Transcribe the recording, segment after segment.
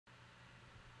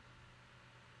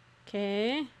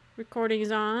Okay.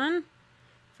 Recording's on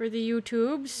for the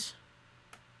YouTubes.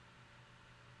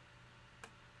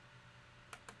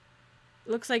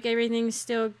 Looks like everything's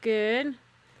still good.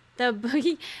 The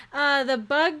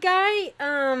bug guy,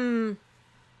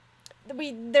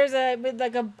 there's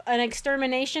an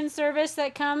extermination service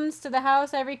that comes to the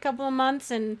house every couple of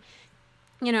months and,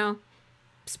 you know,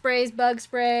 sprays bug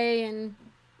spray and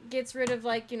gets rid of,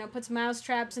 like, you know, puts mouse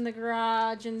traps in the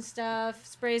garage and stuff,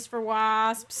 sprays for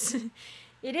wasps.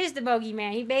 It is the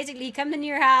bogeyman. He basically comes into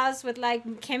your house with,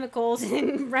 like, chemicals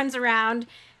and runs around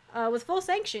with full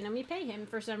sanction, and we pay him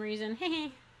for some reason.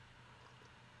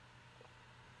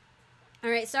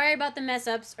 Alright, sorry about the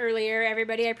mess-ups earlier,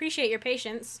 everybody. I appreciate your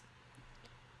patience.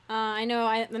 I know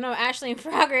Ashley and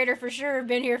Froggrader for sure have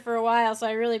been here for a while, so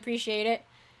I really appreciate it.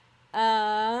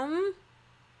 Well,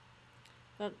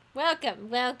 welcome.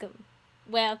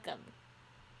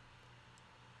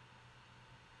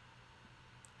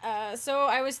 So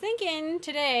I was thinking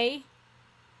today,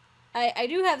 I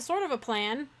do have sort of a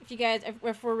plan.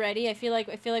 If we're ready, I feel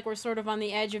like we're sort of on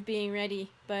the edge of being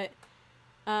ready. But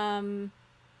I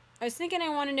was thinking I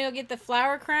want to go get the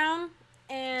flower crown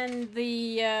and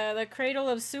the cradle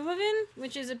of Sullivan,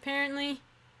 which is apparently.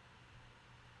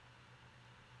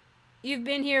 You've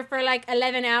been here for like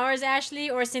 11 hours, Ashley,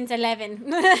 or since 11?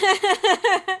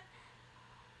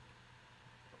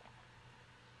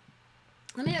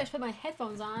 Let me just put my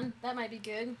headphones on. That might be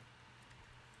good.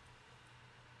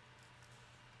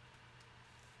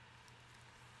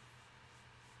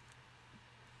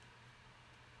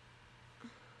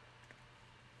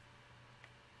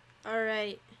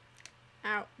 Alright.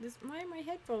 Ow. Why are my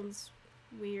headphones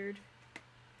weird?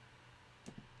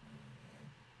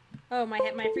 Oh, my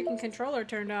freaking controller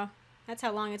turned off. That's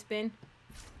how long it's been.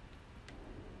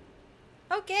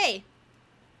 Okay.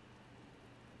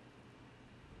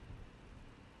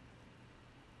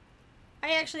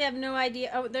 I actually have no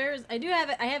idea. Oh,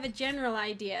 I have a general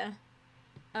idea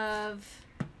of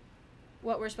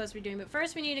what we're supposed to be doing. But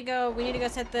first we need to go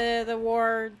set the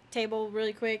war table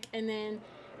really quick, and then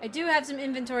I do have some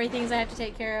inventory things I have to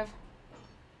take care of.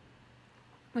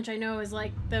 Which I know is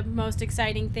like the most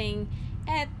exciting thing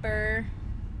ever.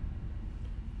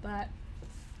 But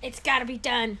it's gotta be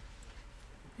done.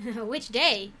 Which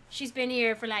day? She's been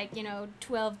here for like,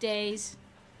 12 days.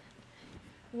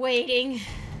 Waiting.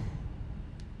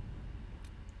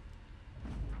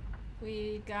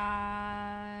 We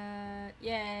got...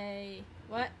 Yay.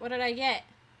 What? What did I get?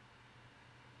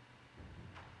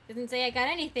 Doesn't say I got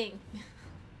anything.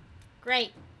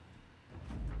 Great.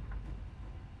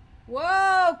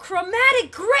 Whoa!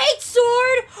 Chromatic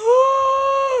greatsword!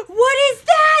 What is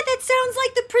that? That sounds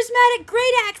like the prismatic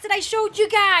great axe that I showed you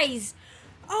guys!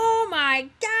 Oh my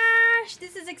gosh!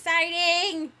 This is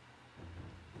exciting!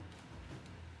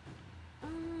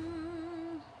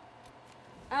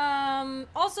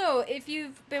 Also, if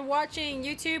you've been watching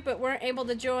YouTube but weren't able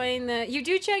to join the... You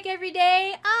do check every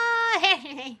day? Ah,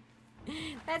 hey!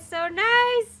 That's so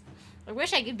nice! I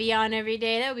wish I could be on every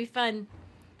day. That would be fun.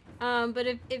 But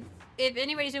if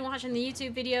anybody's been watching the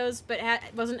YouTube videos but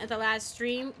wasn't at the last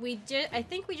stream, I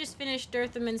think we just finished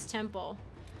Dirthaman's Temple,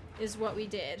 is what we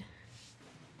did.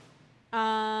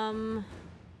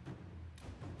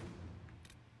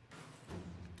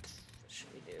 Should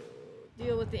we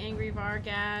deal with the angry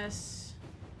Vargas?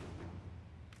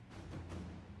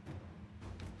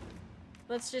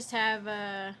 Let's just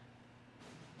have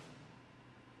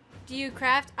do you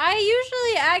craft?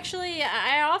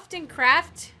 I often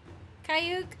craft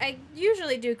Kayuk. I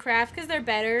usually do craft because they're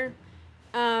better.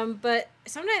 But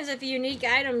sometimes if a unique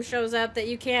item shows up that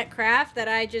you can't craft that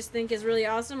I just think is really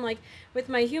awesome, like with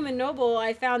my human noble,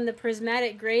 I found the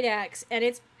prismatic great axe, and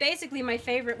it's basically my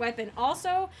favorite weapon.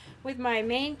 Also, with my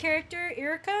main character,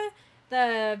 Irika,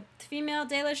 the female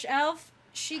Dalish elf,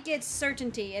 she gets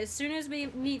certainty. As soon as we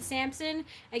meet Samson,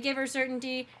 I give her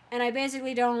certainty, and I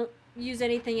basically don't use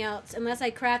anything else unless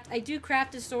I craft. I do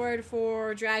craft a sword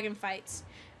for dragon fights.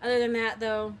 Other than that,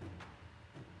 though.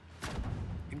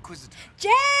 Inquisitor.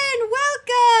 Jen,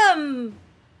 welcome!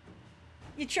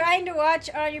 You're trying to watch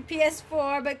on your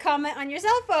PS4 but comment on your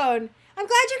cell phone. I'm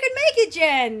glad you could make it,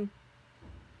 Jen!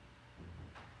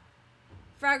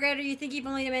 Frogrider, you think you've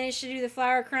only managed to do the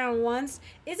flower crown once?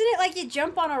 Isn't it like you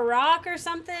jump on a rock or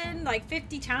something? Like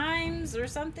 50 times or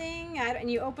something? And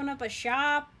you open up a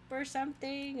shop or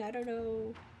something? I don't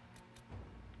know.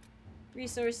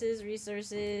 Resources.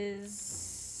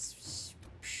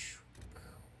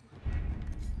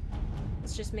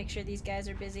 Let's just make sure these guys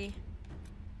are busy.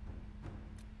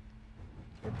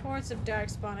 Reports of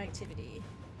darkspawn activity.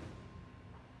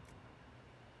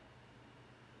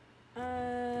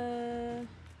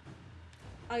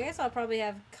 I guess I'll probably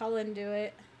have Cullen do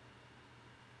it.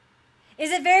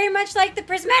 Is it very much like the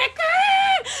prismatic?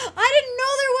 I didn't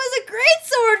know there was a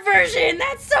greatsword version.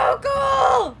 That's so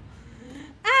cool.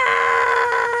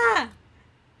 Ah!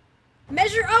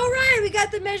 Measure. Oh right, we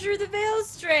got the measure of the veil's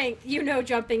strength. You know,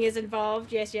 jumping is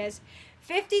involved. Yes, yes.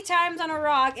 50 times on a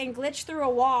rock and glitch through a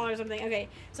wall or something. Okay,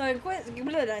 so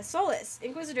Solus.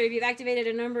 Inquisitor, you've activated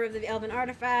a number of the elven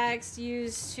artifacts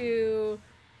used to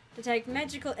detect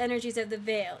magical energies of the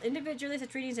veil. Individually,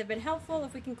 such readings have been helpful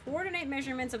if we can coordinate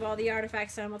measurements of all the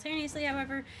artifacts simultaneously.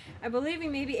 However, I believe we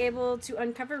may be able to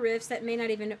uncover rifts that may not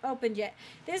even have opened yet.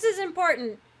 This is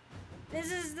important.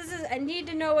 This is. I need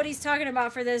to know what he's talking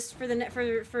about for this for the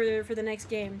next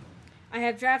game. I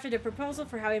have drafted a proposal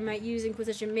for how we might use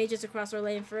Inquisition mages across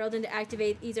Orlais and Ferelden to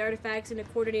activate these artifacts in a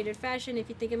coordinated fashion if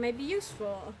you think it might be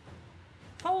useful.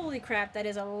 Holy crap, that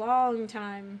is a long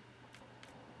time.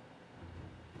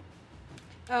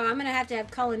 Oh, I'm gonna have to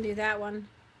have Cullen do that one.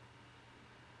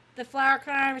 The flower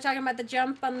crown, we're talking about the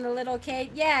jump on the little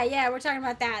cake. Yeah, we're talking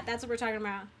about that. That's what we're talking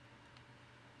about.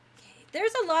 Okay.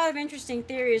 There's a lot of interesting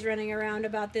theories running around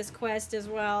about this quest as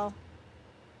well.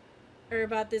 Or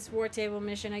about this war table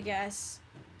mission, I guess.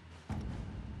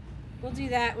 We'll do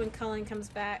that when Cullen comes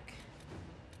back.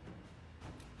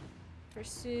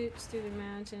 Pursuits through the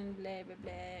mountain, blah, blah,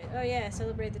 blah. Oh yeah,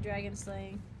 celebrate the dragon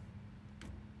slaying.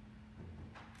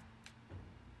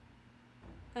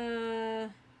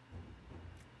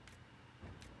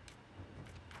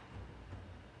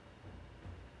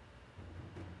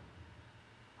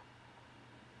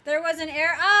 There was an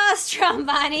error. Oh,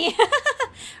 Strombani.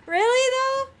 Really,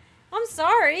 though? I'm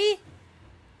sorry.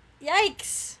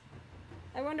 Yikes.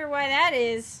 I wonder why that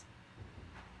is.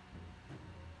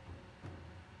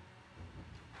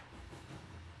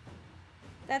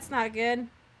 That's not good,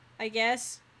 I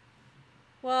guess.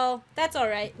 Well, that's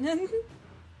alright.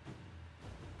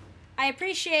 I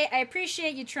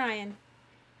appreciate you trying.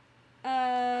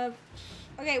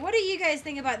 Okay, what do you guys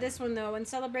think about this one, though, when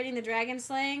celebrating the dragon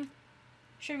slaying?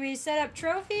 Should we set up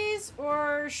trophies,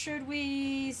 or should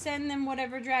we send them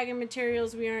whatever dragon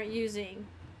materials we aren't using?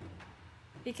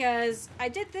 Because I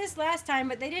did this last time,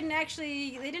 but they didn't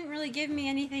really give me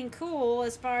anything cool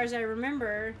as far as I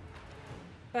remember.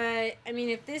 But, I mean,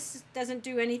 if this doesn't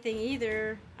do anything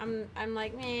either, I'm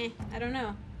like, meh, I don't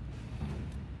know.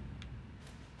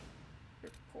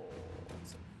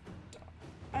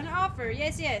 An offer,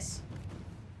 yes, yes.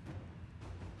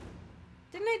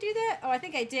 Didn't I do that? Oh, I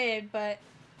think I did, but...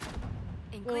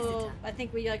 Well, I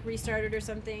think we, like, restarted or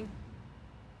something.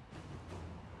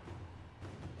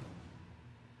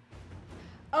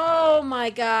 Oh my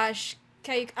gosh.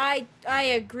 I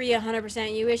agree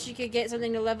 100%. You wish you could get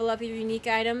something to level up your unique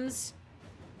items.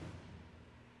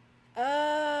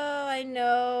 Oh, I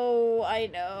know.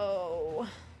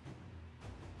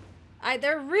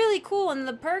 They're really cool, and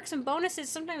the perks and bonuses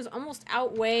sometimes almost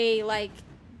outweigh, like,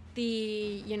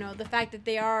 the fact that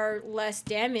they are less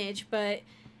damage, but...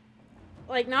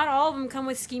 Like, not all of them come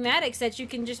with schematics that you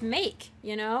can just make,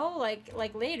 you know?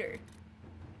 Like later.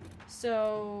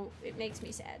 So, it makes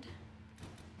me sad.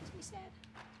 Makes me sad.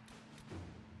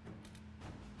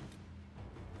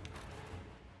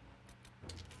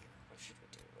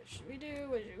 What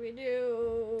should we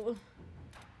do?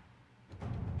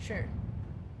 Sure.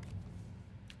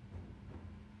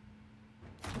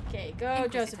 Okay, go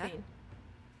Josephine.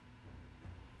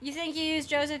 You think you used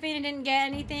Josephine and didn't get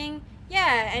anything?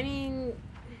 Yeah, I mean,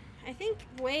 I think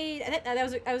Wade.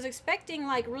 I was expecting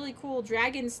like really cool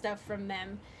dragon stuff from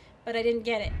them, but I didn't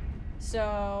get it.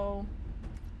 So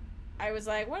I was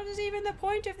like, what is even the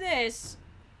point of this?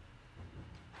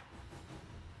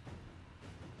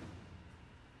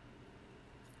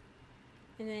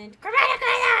 And then, oh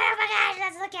my gosh,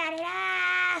 let's look at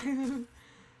it.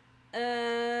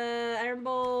 Iron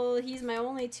Bowl. He's my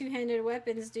only two-handed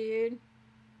weapons, dude.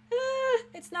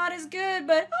 It's not as good,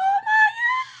 but oh my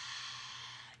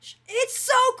gosh! It's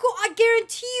so cool! I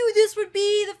guarantee you this would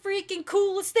be the freaking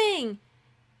coolest thing!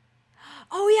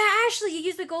 Oh yeah, Ashley, you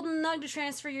use the golden nug to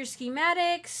transfer your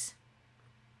schematics.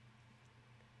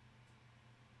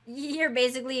 You're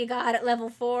basically a god at level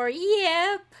 4.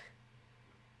 Yep.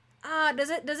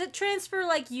 Does it transfer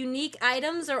like unique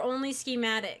items or only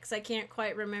schematics? I can't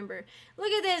quite remember.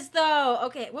 Look at this though.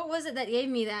 Okay, what was it that gave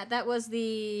me that? That was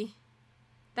the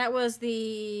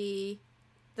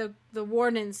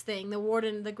warden's thing,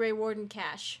 the Grey Warden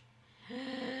cache.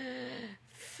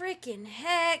 Freaking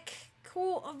heck.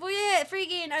 Cool. Oh yeah,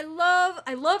 freaking I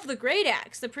love the Great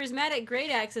Axe. The prismatic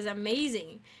Great Axe is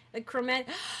amazing. The chromatic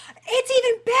it's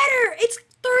even better. It's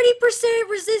 30%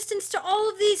 resistance to all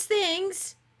of these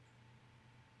things.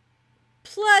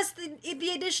 plus the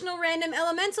additional random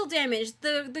elemental damage.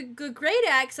 The great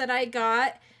axe that I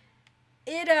got,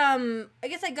 it I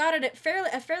guess I got it at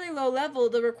a fairly low level.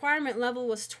 The requirement level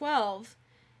was 12.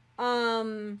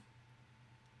 But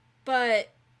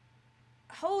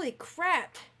holy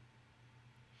crap.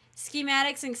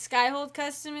 Schematics and Skyhold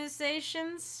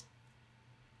customizations.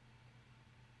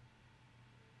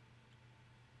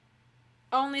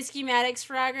 Only schematics,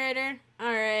 Frog Rider?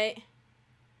 Alright.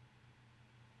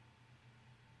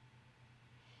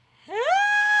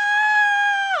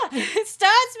 Ah!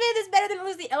 Stonesmith is better than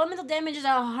lose. The elemental damage is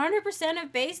 100%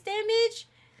 of base damage?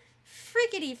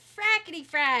 Frickety frackety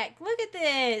frack. Look at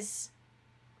this.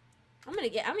 I'm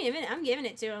giving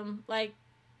it to him. Like,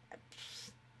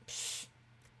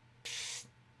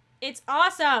 it's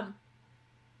awesome.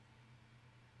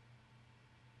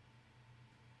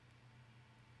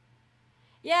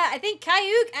 Yeah, I think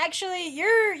Kayuk, actually,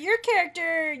 your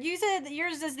character, you said that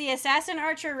yours is the assassin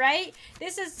archer, right?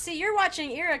 This is, see, you're watching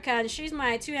Irika, and she's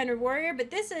my 200 warrior, but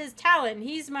this is Talon.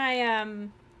 He's my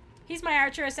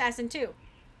archer assassin, too.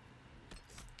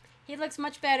 He looks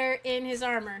much better in his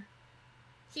armor.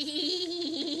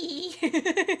 He's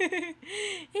very,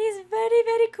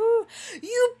 very cool.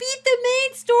 You beat the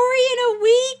main story in a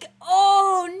week?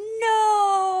 Oh,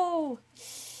 no.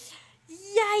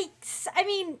 Yikes. I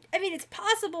mean it's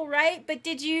possible, right? But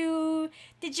did you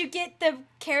get the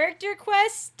character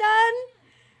quests done?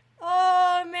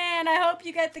 Oh man, I hope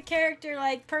you got the character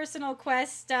like personal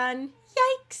quests done.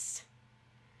 Yikes.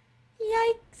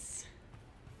 Yikes.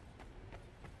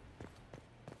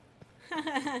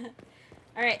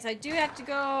 Alright, so I do have to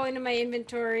go into my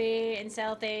inventory and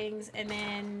sell things, and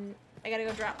then I gotta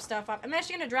go drop stuff off. I'm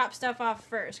actually gonna drop stuff off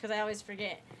first, because I always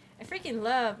forget. I freaking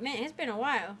love, man, it's been a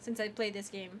while since I played this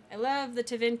game. I love the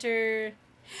Tevinter.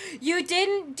 You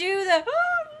didn't do the,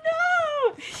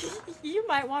 oh no! You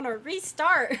might want to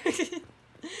restart.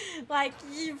 Like,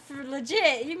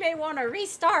 legit, you may want to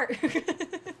restart.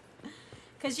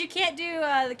 Because you can't do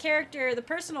the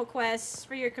personal quests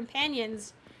for your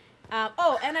companions.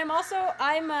 Oh, and I'm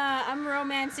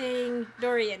romancing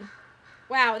Dorian.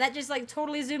 Wow, that just like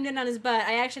totally zoomed in on his butt.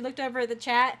 I actually looked over at the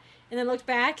chat and then looked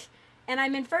back. And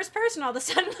I'm in first person all of a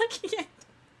sudden looking at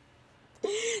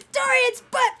Dorian's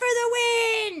butt for the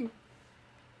win!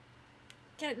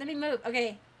 Let me move.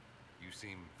 Okay. You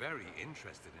seem very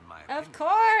interested in my opinion. Of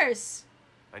course!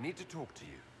 I need to talk to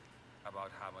you.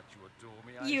 About how much you adore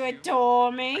me, You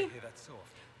adore me? I hear that so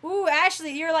often. Ooh,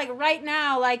 Ashley, you're like right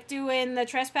now like doing the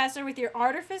Trespasser with your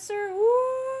Artificer?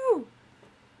 Woo!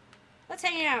 Let's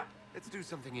hang out. Let's do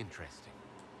something interesting.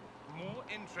 More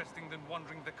interesting than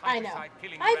wandering the I know. countryside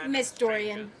killing I've random missed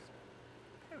Dorian. strangers.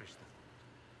 Perish the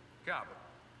thought. Garbo,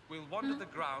 we'll wander the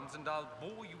grounds and I'll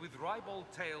bore you with ribald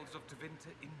tales of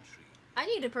Tevinter intrigue. I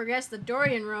need to progress the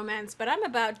Dorian romance, but I'm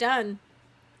about done.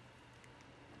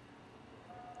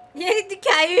 Yeah,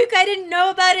 Kayuk, I didn't know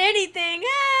about anything.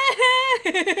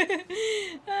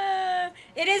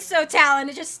 It is so Talon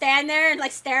to just stand there and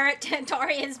like stare at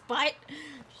Dorian's butt.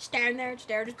 Stand there and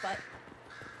stare at his butt.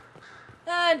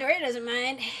 Dorian doesn't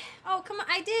mind. Oh, come on.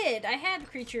 I did. I had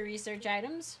creature research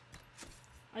items.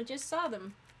 I just saw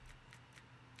them.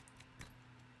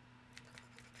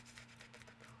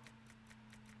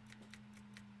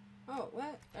 Oh,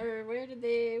 what? Or where did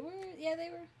they... Yeah,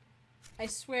 they were... I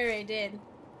swear I did.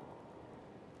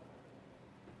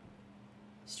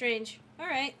 Strange.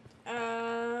 Alright.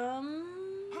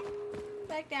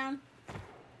 Back down.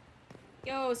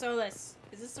 Yo, Solus.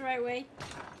 Is this the right way?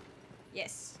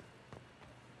 Yes.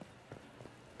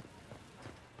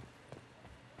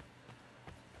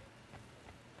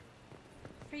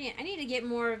 I need to get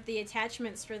more of the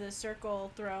attachments for the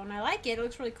circle throne. I like it. It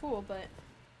looks really cool, but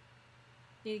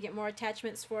need to get more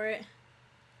attachments for it.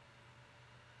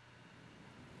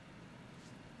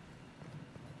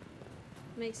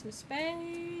 Make some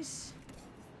space.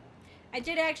 I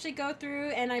did actually go through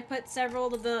and I put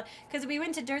several of the... Because we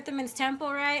went to Dirthaman's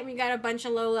temple, right? And we got a bunch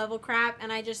of low-level crap,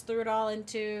 and I just threw it all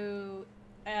into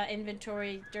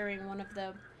inventory during one of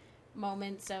the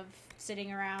moments of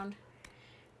sitting around.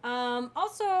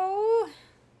 Also,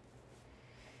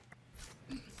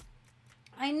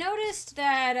 I noticed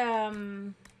that,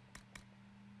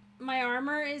 my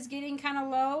armor is getting kind of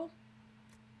low.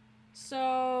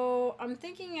 So, I'm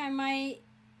thinking I might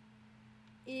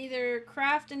either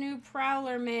craft a new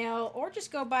Prowler mail or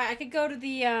just go buy... I could go to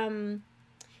the,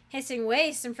 Hissing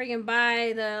Waste and freaking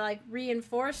buy the, like,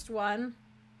 reinforced one.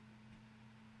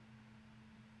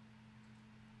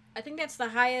 I think that's the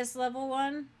highest level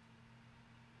one.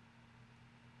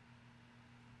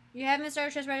 You haven't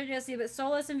started Trespasser DLC, but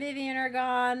Solus and Vivian are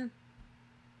gone.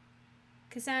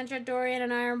 Cassandra, Dorian,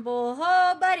 and Iron Bull.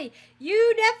 Oh, buddy,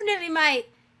 you definitely might.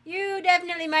 You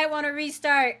definitely might want to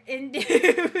restart and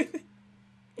do.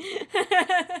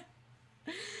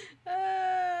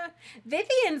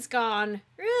 Vivian's gone.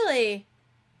 Really?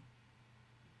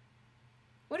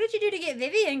 What did you do to get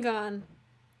Vivian gone?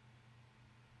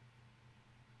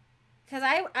 Because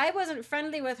I wasn't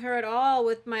friendly with her at all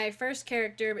with my first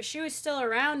character, but she was still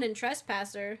around in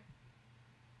Trespasser.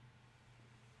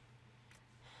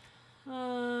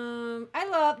 I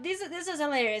love this is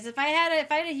hilarious. If I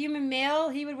had a human male,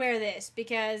 he would wear this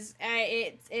because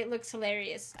it looks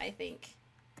hilarious, I think.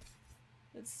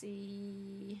 Let's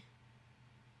see.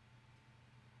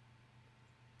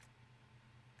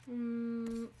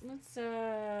 Let's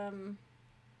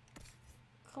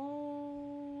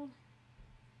Cole.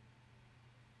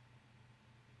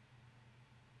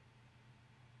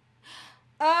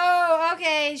 Oh,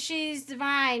 okay, she's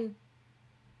divine.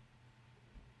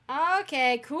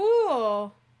 Okay,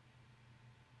 cool.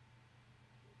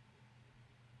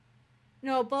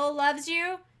 No, Bull loves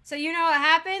you. So you know what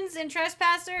happens in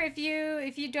Trespasser if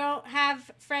you don't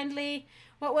have friendly.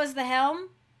 What was the helm?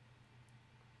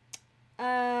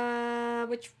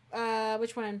 Which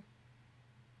one?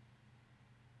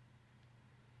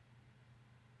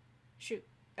 Shoot.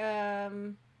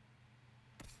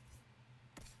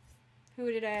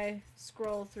 Who did I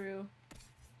scroll through?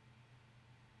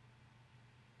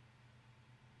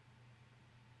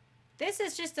 This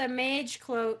is just a mage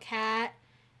cloak hat.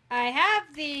 I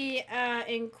have the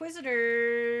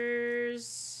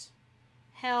Inquisitor's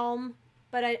helm,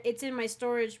 but it's in my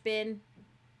storage bin.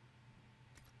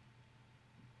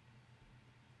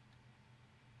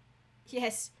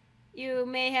 Yes, you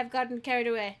may have gotten carried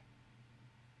away.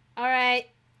 Alright,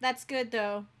 that's good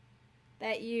though.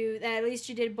 That at least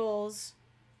you did bulls.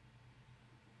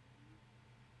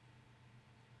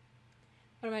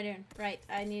 What am I doing? Right,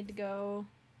 I need to go...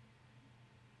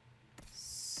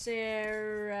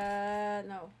 Sarah...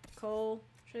 No, Cole.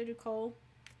 Should I do Cole?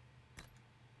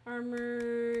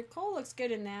 Armor... Cole looks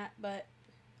good in that, but...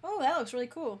 Oh, that looks really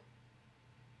cool.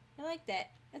 I like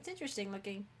that. That's interesting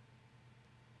looking.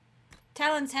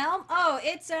 Talon's helm? Oh,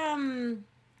 it's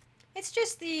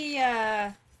just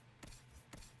the,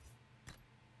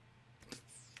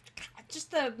 just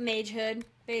the mage hood,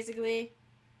 basically.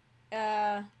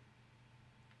 Let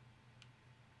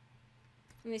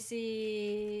me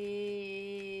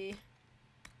see.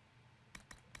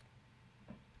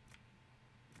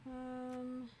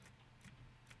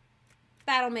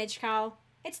 Battle Mage cowl.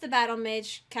 It's the Battle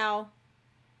Mage cowl.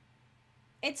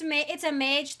 It's a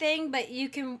mage thing, but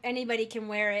anybody can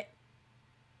wear it.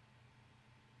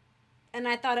 And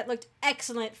I thought it looked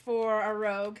excellent for a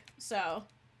rogue, so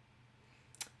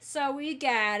we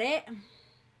got it.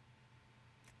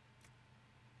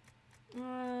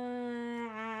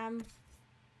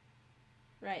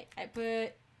 Right, I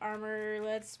put armor.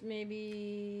 Looks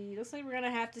like we're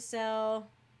gonna have to sell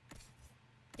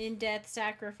in-death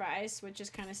sacrifice, which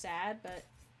is kind of sad, but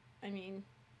I mean,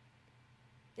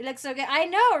 it looks so good. I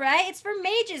know, right? It's for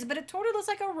mages, but it totally looks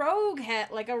like a rogue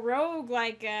hat, like a rogue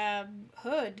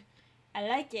hood. I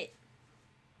like it.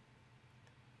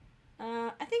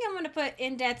 I think I'm gonna put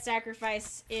in-death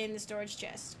sacrifice in the storage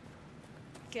chest,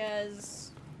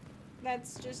 because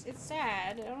that's just, it's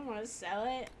sad. I don't want to sell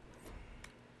it.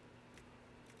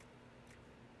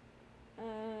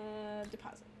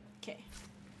 Deposit. Okay.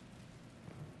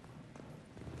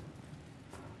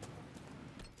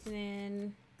 And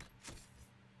then,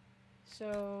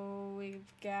 so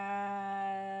we've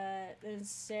got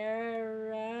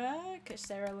Sarah, because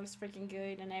Sarah looks freaking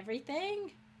good and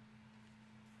everything.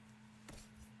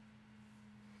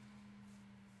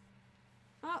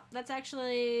 Oh, that's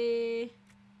actually,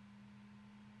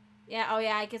 yeah, oh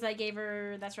yeah, because I gave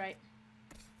her, that's right.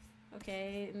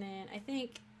 Okay, and then I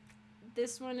think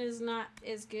this one is not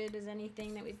as good as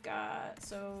anything that we've got,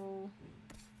 so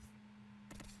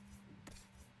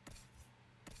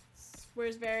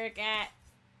where's Varric at?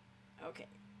 Okay,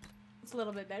 it's a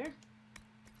little bit better.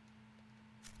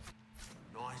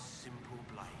 Nice simple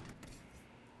blade.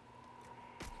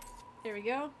 There we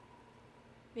go.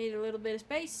 Made a little bit of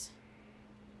space.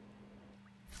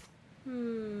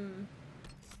 Could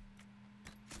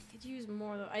use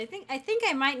more though. I think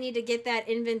I might need to get that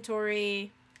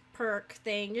inventory perk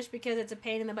thing, just because it's a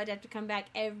pain in the butt to have to come back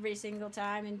every single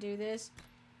time and do this.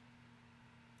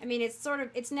 I mean,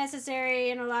 it's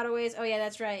necessary in a lot of ways. Oh yeah,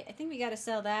 that's right. I think we gotta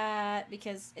sell that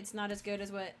because it's not as good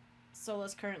as what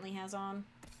Solus currently has on.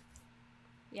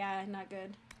 Yeah, not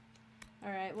good.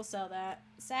 Alright, we'll sell that.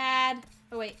 Sad.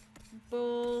 Oh wait.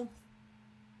 Bull.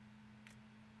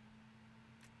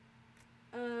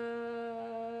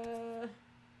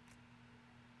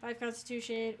 5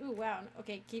 Constitution. Ooh, wow.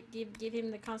 Okay, give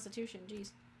him the Constitution.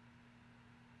 Jeez.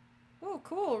 Oh,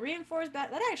 cool. Reinforced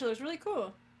bat. That actually looks really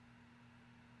cool.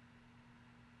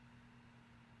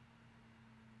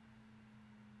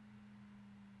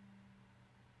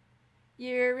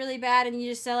 You're really bad and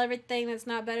you just sell everything that's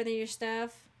not better than your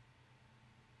stuff.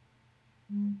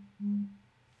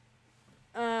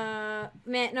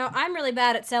 Man, no, I'm really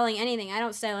bad at selling anything. I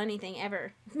don't sell anything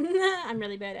ever. I'm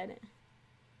really bad at it.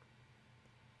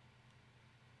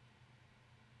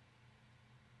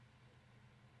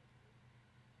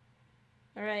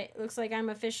 Alright, looks like I'm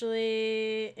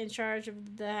officially in charge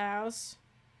of the house.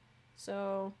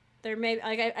 So, there may,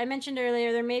 like I mentioned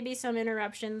earlier, there may be some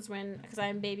interruptions because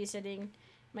I'm babysitting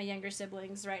my younger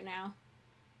siblings right now.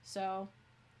 So,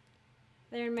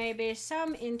 there may be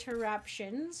some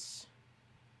interruptions.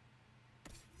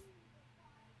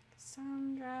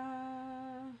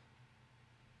 Cassandra.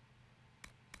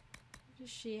 What does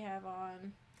she have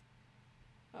on?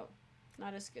 Oh,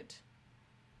 not as good.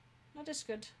 Not as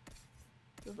good.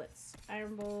 Let's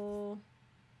Iron Bowl.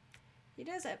 He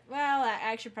does have. Well,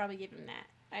 I should probably give him that.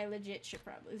 I legit should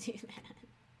probably do that.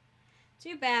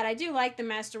 Too bad. I do like the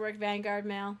Masterwork Vanguard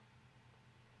mail.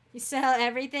 You sell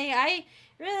everything. I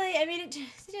mean, it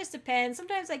just depends.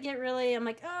 Sometimes I get really. I'm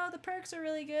like, oh, the perks are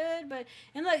really good, but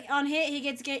and look on hit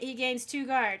he gains 2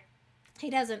 guard. He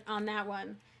doesn't on that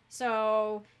one.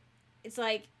 So it's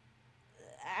like,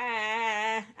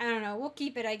 I don't know. We'll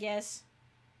keep it, I guess,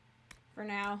 for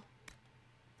now.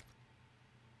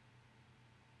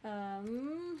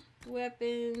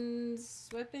 Weapons.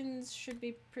 Weapons should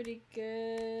be pretty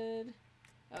good.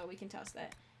 Oh, we can toss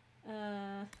that.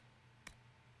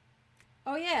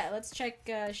 Oh yeah, let's check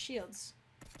shields.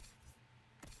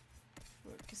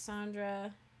 For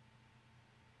Cassandra.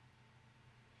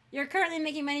 You're currently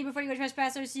making money before you go to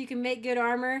Trespasser so you can make good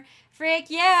armor. Frick,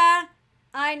 yeah!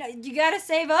 I know. You gotta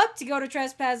save up to go to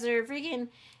Trespasser. Freaking,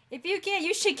 if you can,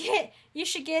 you should get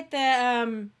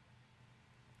the,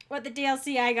 what the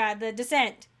DLC I got, the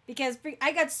Descent. Because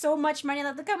I got so much money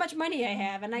left. Look how much money I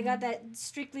have. And I got that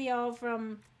strictly all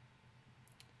from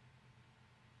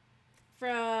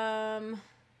the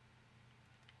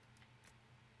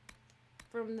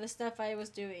stuff I was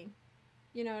doing.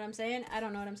 You know what I'm saying? I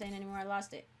don't know what I'm saying anymore. I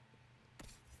lost it.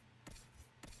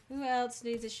 Who else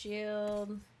needs a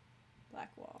shield?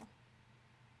 Black wall.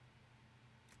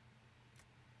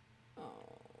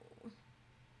 Oh.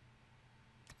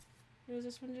 What does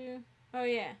this one do? Oh,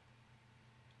 yeah.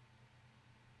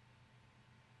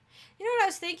 You know what I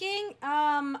was thinking?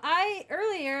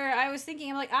 Earlier I was thinking,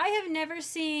 I'm like, I have never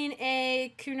seen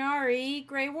a Kunari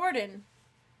Grey Warden.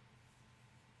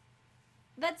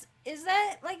 That's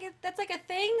like a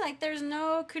thing? Like there's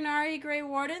no Kunari Grey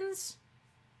Wardens?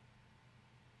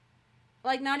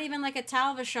 Like not even like a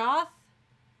Tal Vashoth?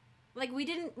 Like we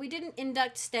didn't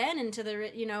induct Sten into the,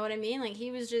 you know what I mean? Like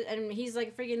he was just, and he's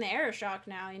like freaking the Aeroshock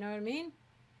now, you know what I mean?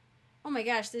 Oh my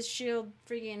gosh, this shield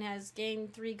freaking has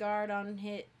gained 3 guard on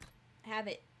hit. Have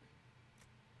it.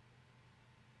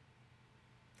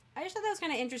 I just thought that was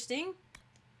kind of interesting.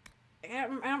 I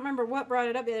don't remember what brought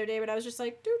it up the other day, but I was just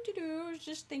like, I was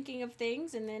just thinking of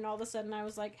things, and then all of a sudden I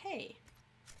was like, hey,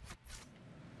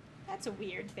 that's a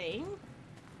weird thing.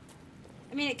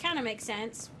 I mean, it kind of makes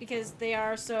sense, because they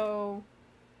are so,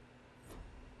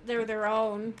 they're their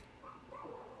own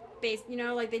base, you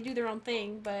know, like they do their own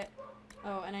thing, but,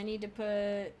 oh, and I need to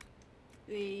put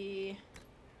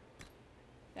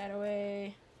that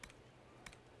away.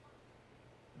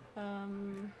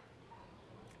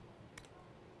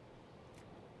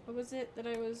 What was it that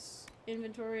I was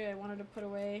inventory I wanted to put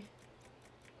away?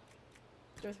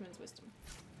 Earthman's Wisdom.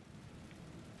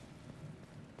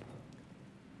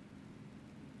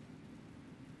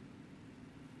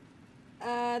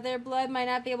 Their blood might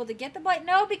not be able to get the blight.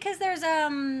 No, because there's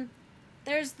the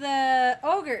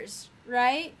ogres,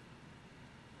 right?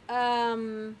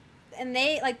 And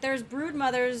they, like, there's brood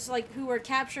mothers, like, who were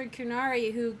captured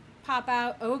Kunari who pop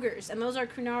out ogres, and those are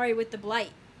Kunari with the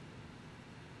blight.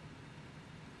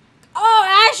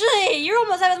 Oh, Ashley! You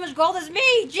almost have as much gold as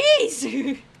me!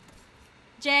 Jeez!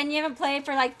 Jen, you haven't played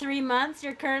for, like, 3 months.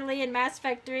 You're currently in Mass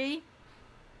Effect 3.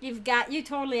 You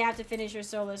totally have to finish your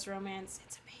Soulless Romance.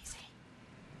 It's amazing.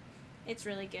 It's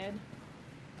really good.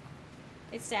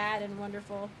 It's sad and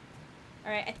wonderful.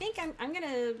 Alright, I think I'm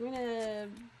gonna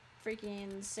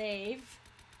freaking save.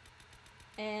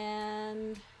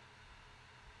 And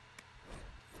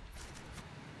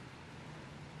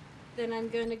then I'm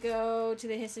gonna go to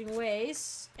the Hissing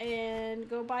Waste and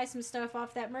go buy some stuff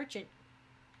off that merchant.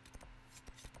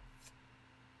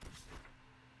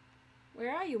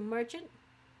 Where are you, merchant?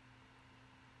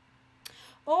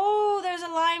 Oh, there's a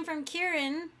line from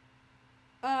Kieran.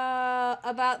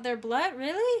 About their blood?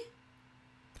 Really?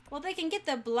 Well, they can get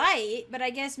the blight, but I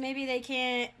guess maybe they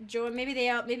can't join. Maybe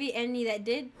maybe any that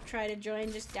did try to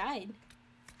join just died.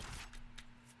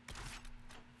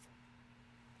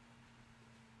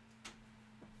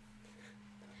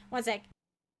 One sec.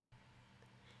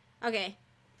 Okay.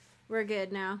 We're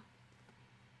good now.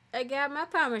 I got my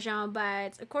Parmesan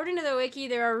bites. According to the wiki,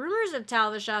 there are rumors of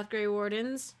Talvishoth Grey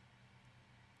Wardens.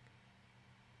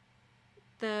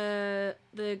 The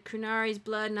Kunari's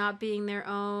blood not being their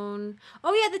own.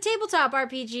 Oh yeah, the tabletop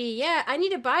RPG. Yeah, I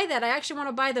need to buy that. I actually want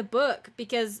to buy the book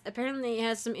because apparently it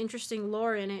has some interesting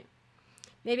lore in it.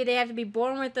 Maybe they have to be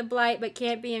born with the blight but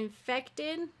can't be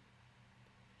infected.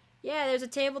 Yeah, there's a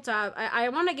tabletop. I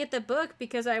want to get the book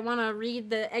because I want to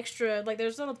read the extra, like,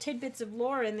 there's little tidbits of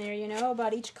lore in there, you know,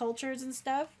 about each cultures and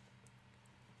stuff.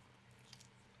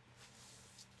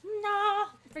 Nah,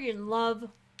 I freaking love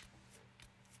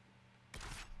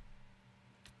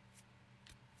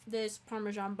this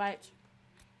Parmesan bites.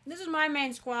 This is my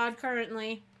main squad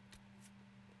currently.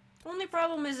 Only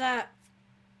problem is that,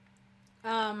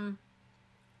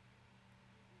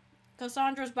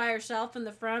 Cassandra's by herself in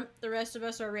the front. The rest of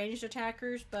us are ranged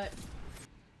attackers, but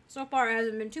so far it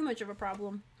hasn't been too much of a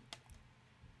problem.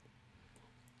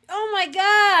 Oh my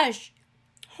gosh!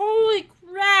 Holy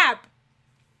crap!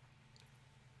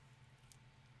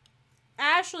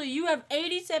 Ashley, you have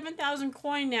 87,000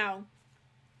 coin now.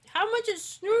 How much is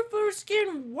Snooper's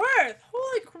skin worth?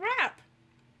 Holy crap!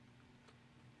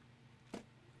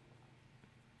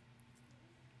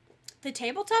 The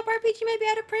tabletop RPG may be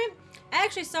out of print. I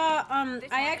actually saw,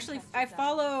 I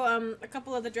follow, a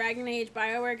couple of the Dragon Age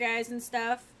BioWare guys and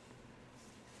stuff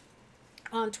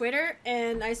on Twitter,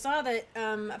 and I saw that,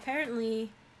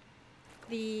 apparently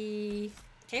the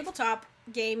tabletop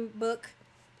game book,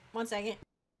 one second.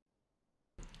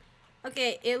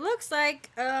 Okay, it looks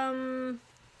like,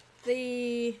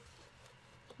 the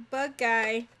bug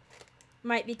guy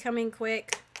might be coming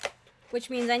quick, which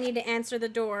means I need to answer the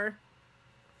door.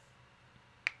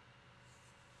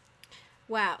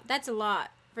 Wow, that's a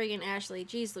lot, friggin' Ashley.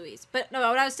 Jeez Louise. But no,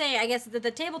 what I was saying, I guess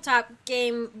the tabletop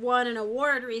game won an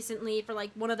award recently for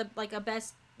like one of the, like, a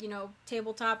best, you know,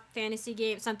 tabletop fantasy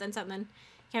game, something. Can't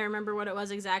remember what it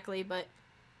was exactly, but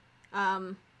let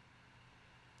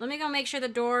me go make sure the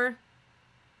door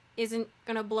isn't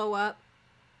gonna blow up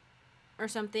or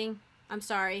something. I'm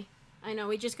sorry. I know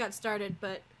we just got started,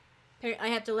 but I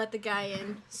have to let the guy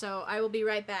in, so I will be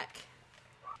right back.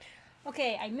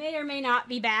 Okay, I may or may not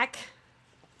be back.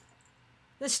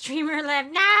 The streamer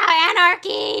left. No,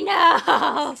 anarchy,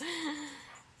 no!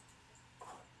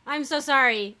 I'm so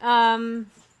sorry.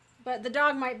 But the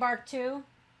dog might bark too.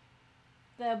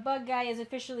 The bug guy is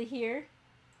officially here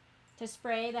to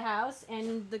spray the house,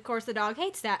 and of course the dog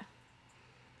hates that.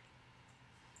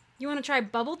 You want to try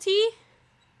bubble tea?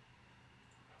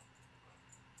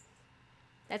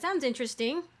 That sounds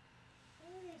interesting.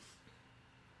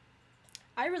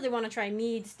 I really want to try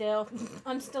mead still.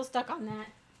 I'm still stuck on that.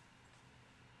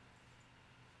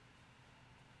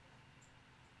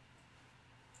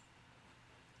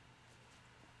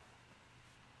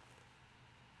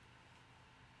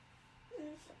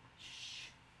 Shh.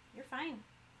 You're fine.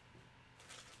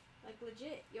 Like,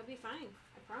 legit, you'll be fine.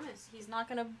 I promise. He's not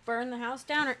gonna burn the house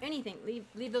down or anything.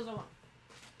 Leave those alone.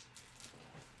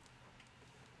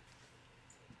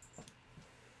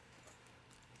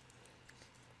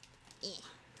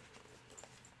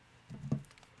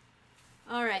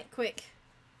 Alright, quick.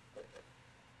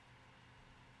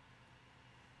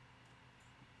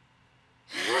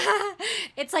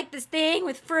 It's like this thing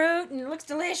with fruit and it looks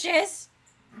delicious.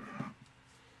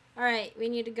 Alright, we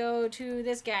need to go to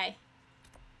this guy.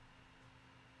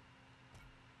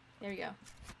 There we go.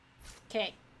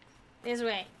 Okay. This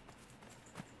way.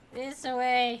 This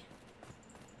way.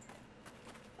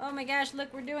 Oh my gosh,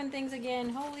 look, we're doing things again.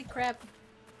 Holy crap.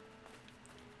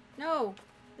 No.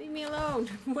 Leave me alone.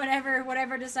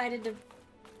 Whatever decided to...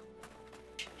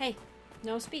 Hey,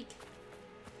 no speak.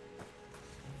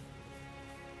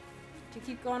 To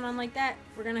keep going on like that,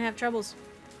 we're gonna have troubles.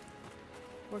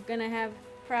 We're gonna have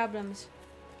problems.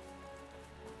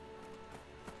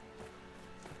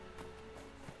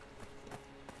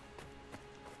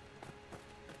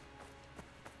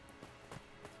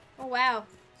 Oh wow,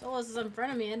 Solos is in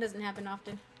front of me. It doesn't happen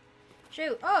often.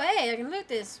 Shoot. Oh hey, I can loot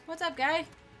this. What's up, guy?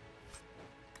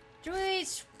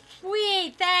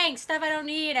 Sweet, thanks. Stuff I don't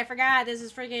need. I forgot. This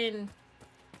is freaking...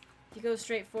 If you go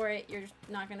straight for it, you're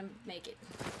not gonna make it.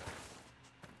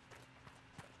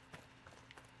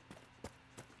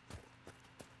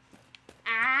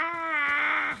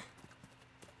 Ah!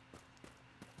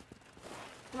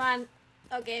 on.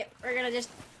 Okay, we're gonna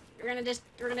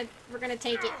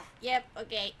take it. Yep,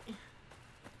 okay.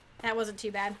 That wasn't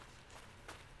too bad.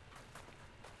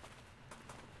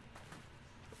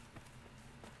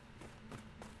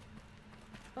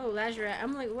 Oh, Lazarette.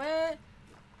 I'm like, what?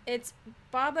 It's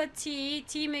Baba tea.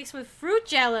 Tea mixed with fruit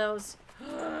jellos.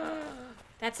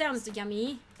 That sounds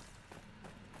yummy.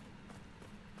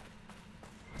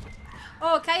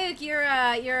 Oh, Kayuk,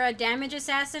 you're a damage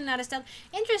assassin, not a stealth.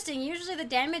 Interesting. Usually the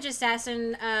damage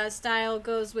assassin style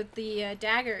goes with the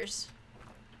daggers.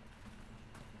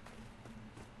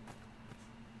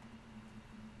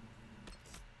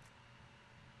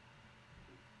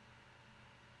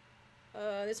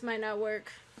 This might not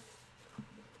work.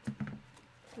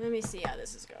 Let me see how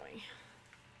this is going.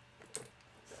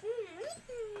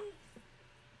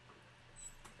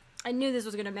 I knew this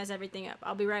was gonna mess everything up.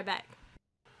 I'll be right back.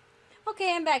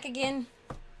 Okay, I'm back again.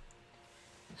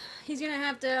 I'm gonna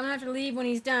have to leave when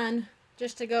he's done,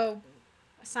 just to go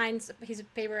sign a piece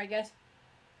of paper, I guess.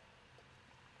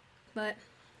 But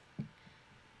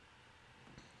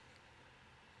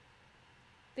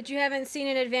you haven't seen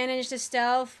an advantage to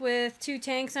stealth with 2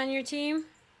 tanks on your team?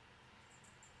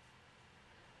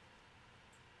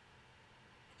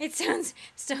 It sounds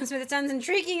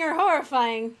intriguing or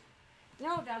horrifying.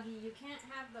 No, doggy, you can't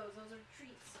have those. Those are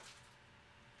treats.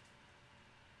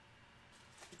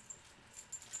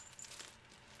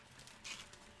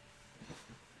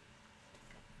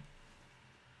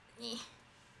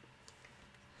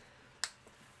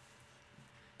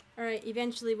 Alright,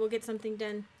 eventually we'll get something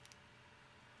done.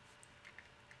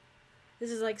 This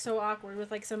is like so awkward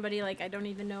with like somebody like I don't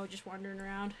even know just wandering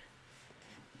around.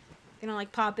 Gonna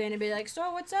like pop in and be like,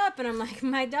 so what's up? And I'm like,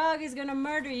 my dog is gonna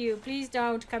murder you. Please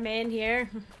don't come in here.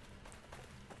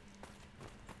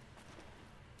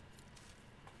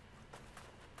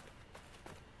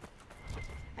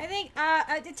 I think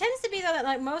it tends to be though that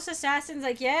like most assassins,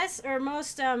 like yes, or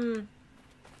most well,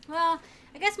 I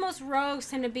guess most rogues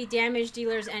tend to be damage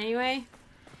dealers anyway.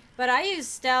 But I use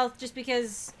stealth just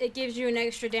because it gives you an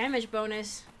extra damage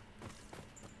bonus.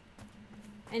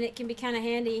 And it can be kind of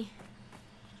handy.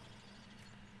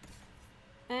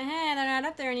 They're not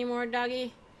up there anymore,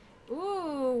 doggy.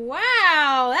 Ooh,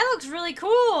 wow, that looks really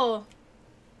cool.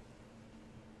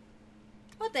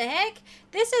 What the heck?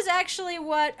 This is actually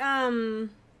what,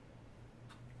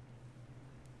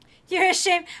 You're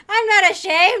ashamed? I'm not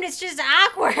ashamed, it's just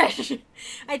awkward.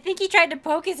 I think he tried to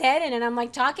poke his head in and I'm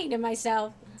like talking to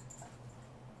myself.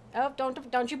 Oh,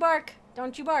 don't you bark.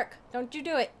 Don't you bark. Don't you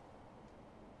do it.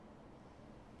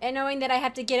 And knowing that I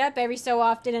have to get up every so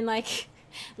often and like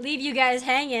leave you guys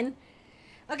hanging.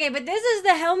 Okay, but this is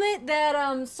the helmet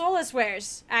that Solus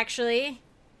wears, actually.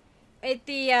 At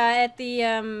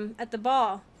the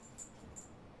ball.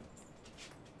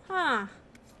 Huh.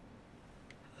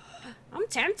 I'm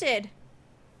tempted.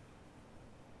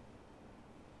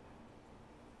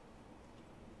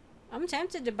 I'm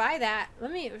tempted to buy that.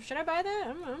 Should I buy that?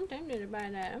 I'm tempted to buy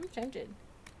that. I'm tempted.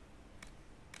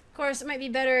 Of course, it might be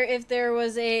better if there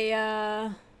was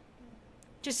a,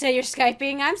 just say you're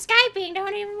Skyping. I'm Skyping!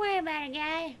 Don't even worry about it,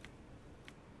 guy.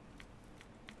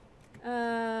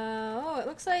 Oh, it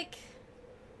looks like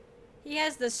he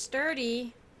has the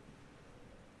sturdy.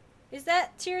 Is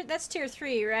that that's tier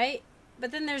 3, right?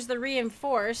 But then there's the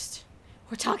reinforced.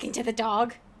 We're talking to the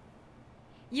dog.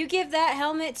 You give that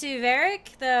helmet to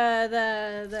Varric, the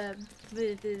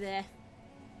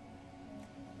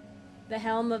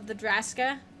helm of the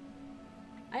Draska.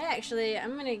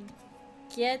 I'm gonna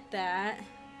get that.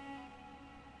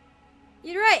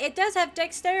 You're right, it does have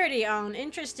dexterity on.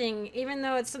 Interesting. Even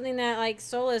though it's something that like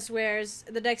Solus wears,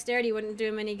 the dexterity wouldn't do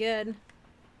him any good. I'm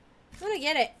gonna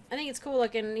get it. I think it's cool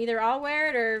looking. Either I'll wear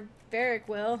it or Varric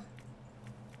will.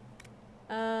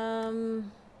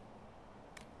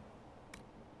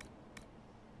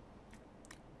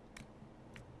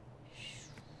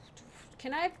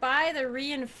 Can I buy the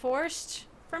reinforced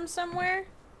from somewhere?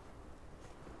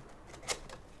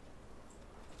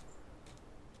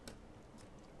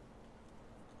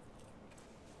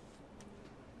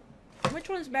 Which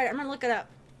one's better? I'm gonna look it up.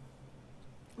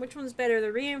 Which one's better,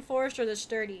 the reinforced or the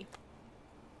sturdy?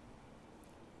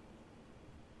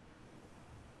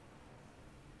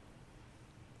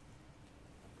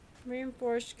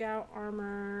 Reinforced scout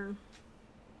armor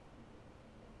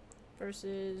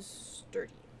versus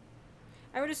sturdy.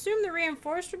 I would assume the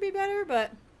reinforced would be better,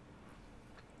 but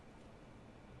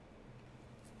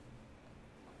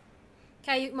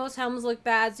okay, most helms look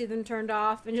bad, see them turned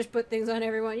off, and just put things on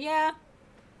everyone. Yeah,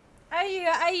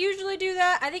 I usually do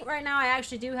that. I think right now I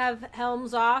actually do have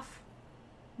helms off,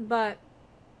 but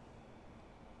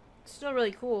it's still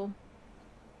really cool.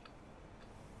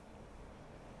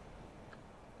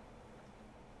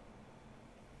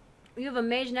 You have a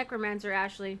mage necromancer,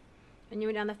 Ashley. And you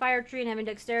went down the fire tree and having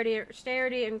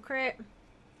dexterity and crit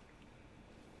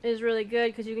is really good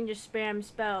because you can just spam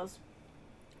spells.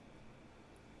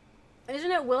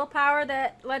 Isn't it willpower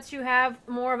that lets you have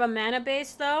more of a mana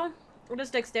base, though? What does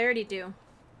dexterity do?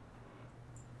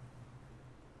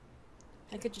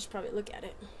 I could just probably look at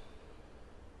it.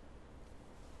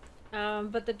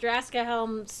 But the Draska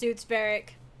helm suits Varric.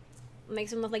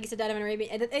 Makes him look like he's a dead of an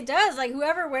Arabian. It does. Like,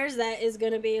 whoever wears that is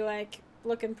gonna be, like,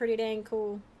 looking pretty dang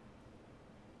cool.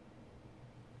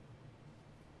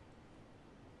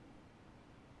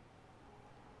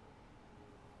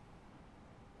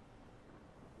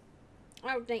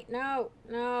 Oh, dang. No.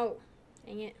 No.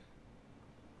 Dang it.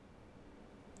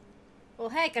 Well,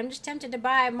 heck, I'm just tempted to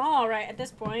buy them all right at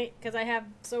this point, because I have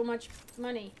so much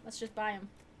money. Let's just buy them.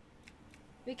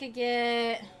 We could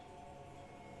get...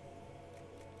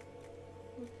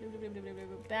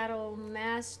 Battle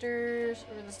Masters,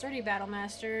 or the Sturdy Battle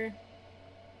Master.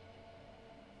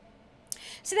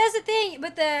 So that's the thing,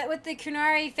 with the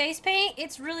Kunari face paint,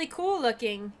 it's really cool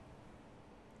looking.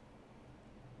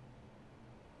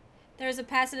 There's a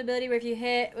passive ability where if you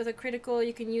hit with a critical,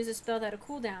 you can use a spell that a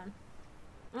cooldown.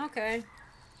 Okay.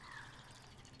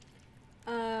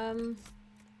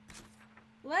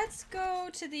 Let's go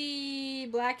to the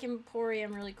Black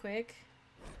Emporium really quick.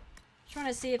 Just want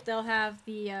to see if they'll have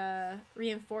the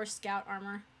reinforced scout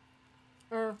armor.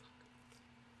 Or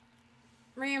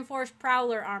reinforced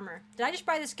prowler armor. Did I just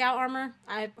buy the scout armor?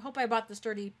 I hope I bought the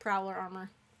sturdy prowler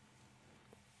armor.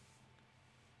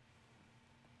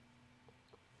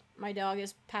 My dog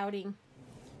is pouting.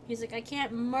 He's like, I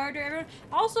can't murder everyone.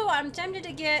 Also, I'm tempted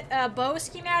to get a bow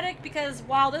schematic because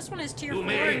while this one is tier 4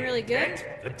 and really good,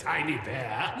 the tiny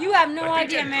bear. You have no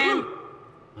idea, man.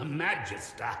 A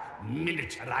magister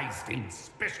miniaturized him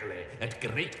specially at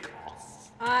great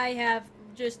cost. I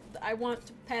want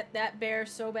to pet that bear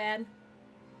so bad.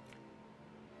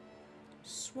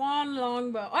 Swan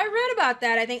longbow. I read about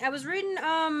that, I think. I was reading,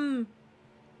 I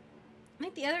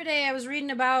think the other day I was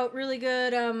reading about really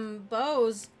good,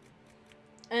 bows.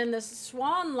 And the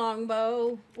swan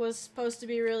longbow was supposed to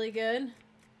be really good.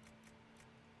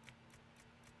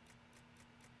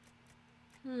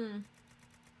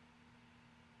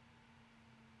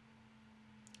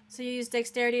 So you use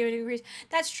dexterity to increase...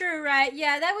 That's true, right?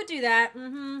 Yeah, that would do that.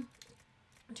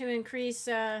 To increase,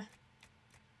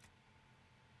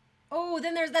 Oh,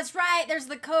 then that's right! There's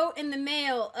the coat and the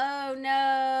mail. Oh,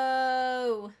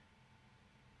 no!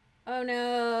 Oh,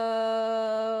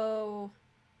 no!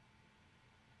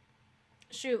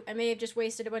 Shoot, I may have just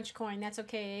wasted a bunch of coin. That's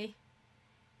okay.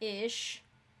 Ish.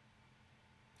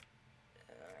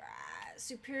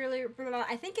 Superior...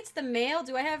 I think it's the mail.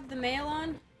 Do I have the mail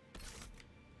on?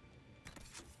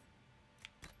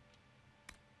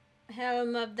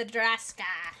 Helm of the Draska.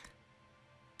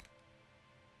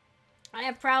 I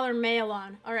have Prowler mail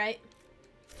on. Alright.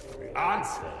 The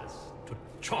answers to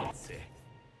Chauncey.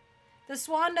 The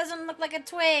swan doesn't look like a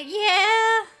twig.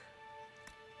 Yeah!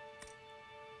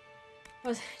 What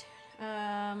was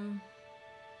I doing?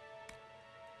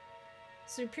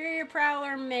 Superior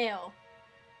Prowler mail.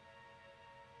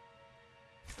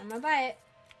 I'm gonna buy it.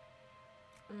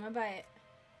 I'm gonna buy it.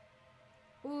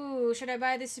 Ooh, should I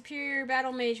buy the Superior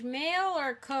Battle Mage mail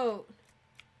or coat?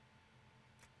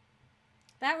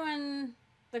 That one,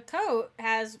 the coat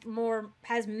has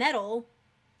metal.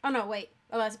 Oh no, wait.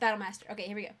 Oh, that's Battle Master. Okay,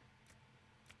 here we go.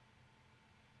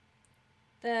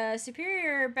 The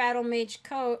Superior Battle Mage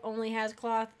coat only has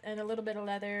cloth and a little bit of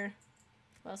leather.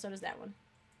 Well, so does that one.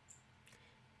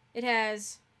 It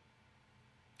has...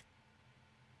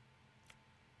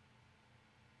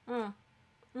 Oh,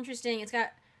 interesting. It's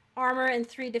got armor and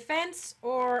 3 defense,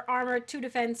 or armor 2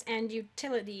 defense and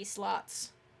utility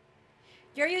slots.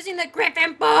 You're using the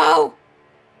Griffin bow!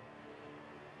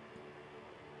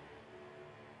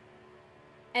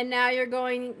 And now you're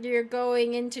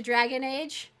going into Dragon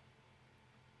Age?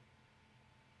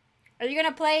 Are you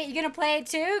gonna play it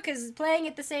too? Because playing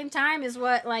at the same time is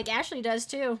what, like, Ashley does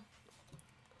too.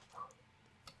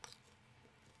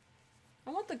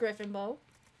 I want the Griffin bow.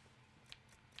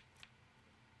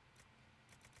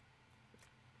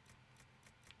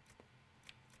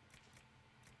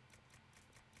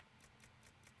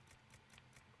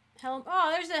 Helm. Oh,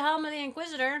 there's the Helm of the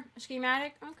Inquisitor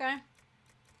schematic. Okay.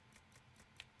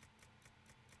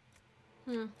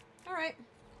 Alright.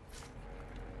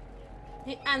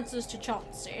 He answers to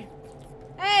Chauncey.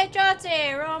 Hey,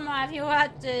 Chauncey! Roma, if you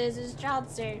want this, is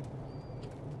Chauncey.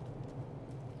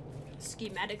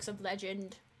 Schematics of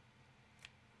legend.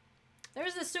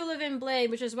 There's the Sullivan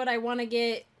blade, which is what I want to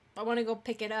get. I want to go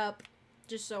pick it up,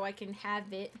 just so I can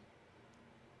have it.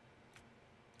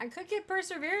 I could get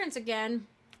Perseverance again.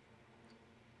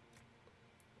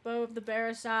 Bow of the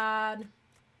Barasad.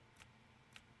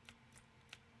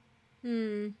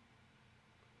 We're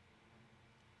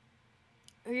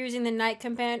using the Knight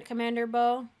Commander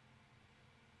bow.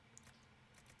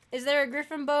 Is there a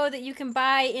Griffin bow that you can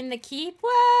buy in the keep?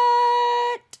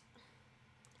 What?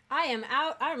 I am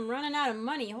out. I'm running out of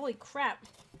money. Holy crap.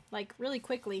 Like, really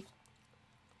quickly.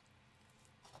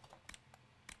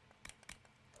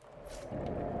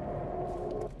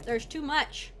 There's too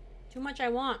much. Too much I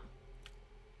want.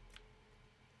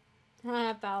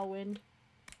 Ah, foul wind.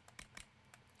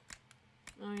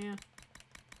 Oh, yeah.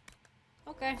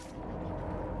 Okay.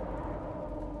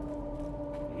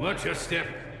 Watch your step.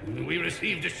 We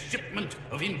received a shipment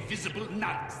of invisible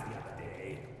nuts the other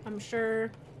day. I'm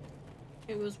sure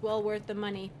it was well worth the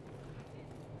money.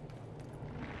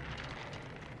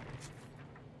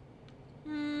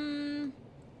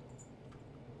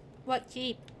 What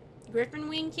keep? Griffin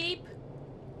Wing keep?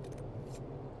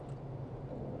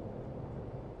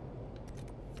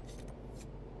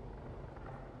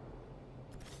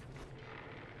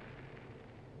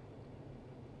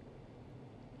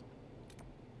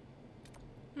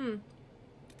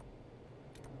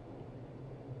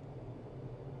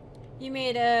 You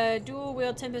made a dual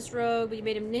wield Tempest Rogue, but you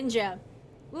made him ninja.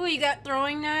 Ooh, you got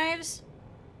throwing knives?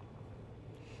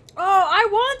 Oh, I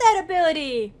want that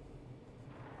ability!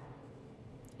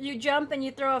 You jump and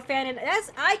you throw a fan, and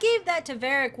I gave that to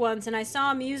Varric once, and I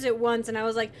saw him use it once, and I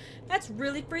was like, that's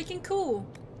really freaking cool.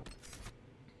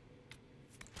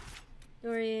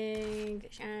 Dorian,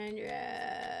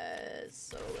 Chandra,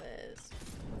 Solus.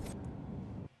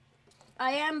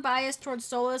 I am biased towards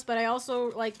Solus, but I also,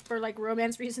 like, for, like,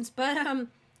 romance reasons, but,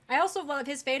 I also love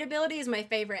his Fate ability is my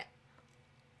favorite.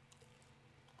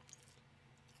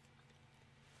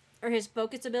 Or his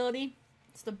Focus ability.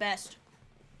 It's the best.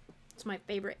 It's my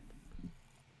favorite.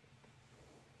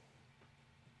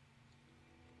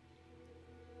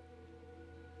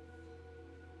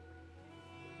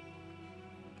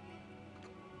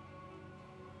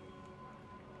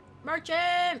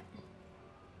 Merchant!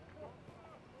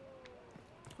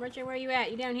 Merchant, where are you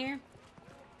at? You down here?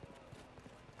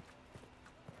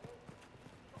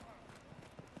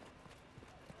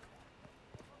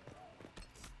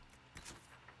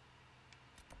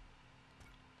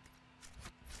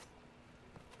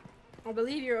 I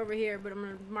believe you're over here, but I'm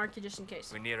gonna mark you just in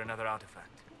case. We're near another artifact.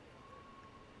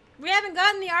 We haven't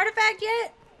gotten the artifact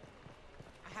yet?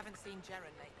 I haven't seen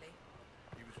Jaren lately.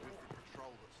 He was with the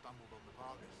patrol that stumbled on the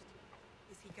Vargas.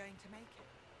 Is he going to make it?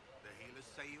 The healers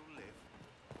say he'll live.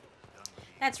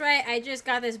 That's right, I just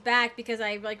got this back because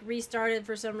I, like, restarted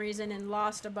for some reason and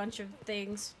lost a bunch of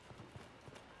things.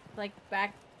 Like,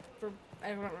 back for... I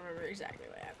don't remember exactly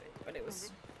what happened, but it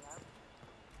was...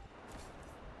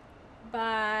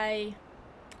 Bye.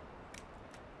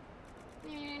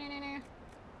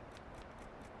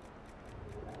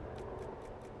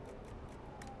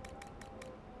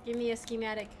 Give me a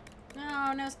schematic.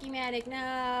 No, no schematic,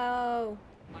 no!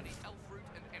 I need elf fruit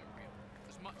and embryo,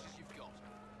 as much as you've got.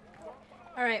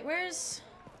 Alright, where's...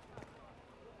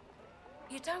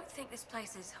 You don't think this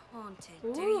place is haunted,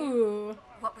 Ooh. do you?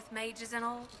 What with mages and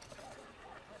all?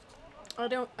 I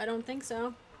don't think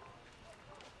so.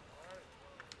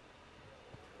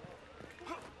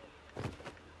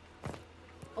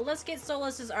 Well, let's get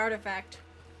Solus's artifact.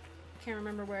 Can't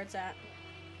remember where it's at.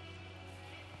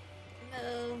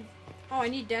 No. Oh, I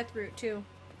need Deathroot too.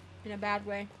 In a bad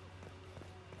way.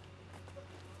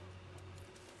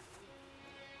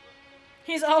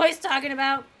 He's always talking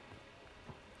about,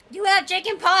 you have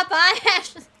chicken pot pie.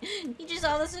 He just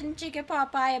all of a sudden chicken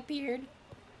pot pie appeared.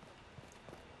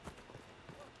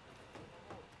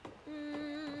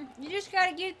 You just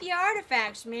gotta get the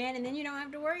artifacts, man, and then you don't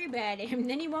have to worry about it. And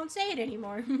then he won't say it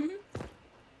anymore.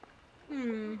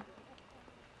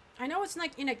 I know it's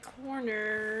like in a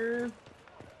corner.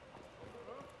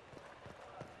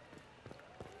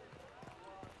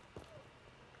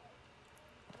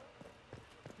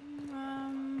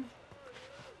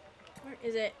 Where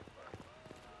is it?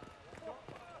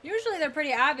 Usually they're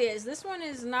pretty obvious. This one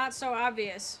is not so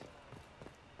obvious.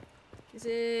 Is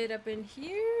it up in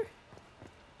here?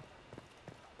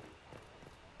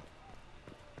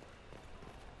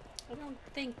 I don't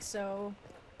think so.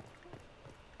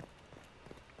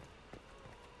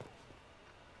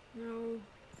 No.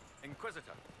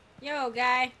 Inquisitor. Yo,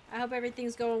 guy. I hope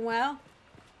everything's going well.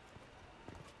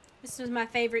 This was my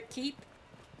favorite keep.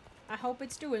 I hope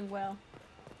it's doing well.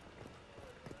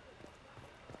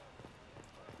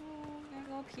 Oh, gotta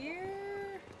go up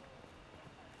here.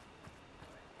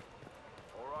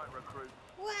 All right, recruit.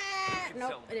 What?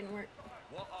 Nope, it didn't work.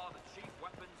 What are the chief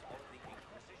weapons of the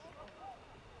Inquisition?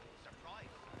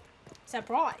 Surprise.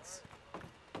 Surprise.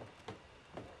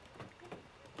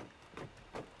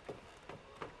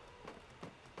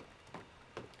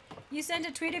 You sent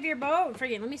a tweet of your bow?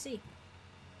 Friggin', let me see.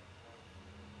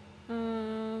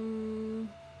 Oh!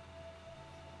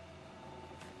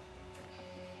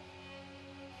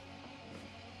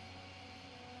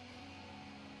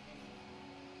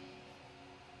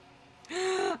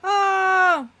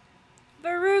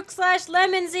 Baruch /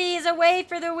 Lemonsy is away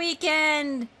for the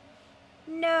weekend.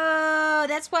 No,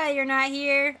 that's why you're not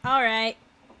here. Alright.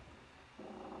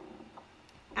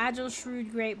 Agile,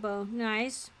 shrewd, great bow.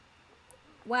 Nice.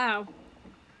 Wow.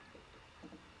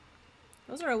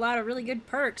 Those are a lot of really good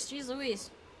perks. Jeez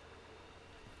Louise.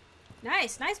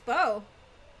 Nice. Nice bow.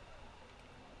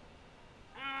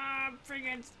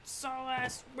 Friggin'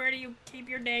 Solus. Where do you keep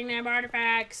your dang damn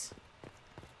artifacts?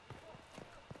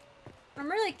 I'm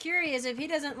really curious if he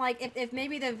doesn't like, if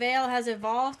maybe the veil has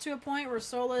evolved to a point where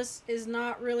Solus is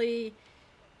not really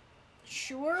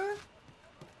sure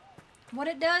what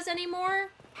it does anymore.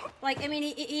 Like, I mean,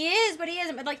 he is, but he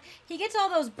isn't. But, like, he gets all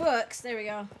those books. There we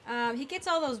go. He gets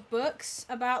all those books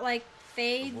about, like,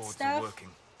 Fade stuff.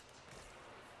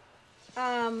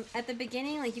 At the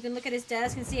beginning, like, you can look at his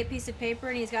desk and see a piece of paper,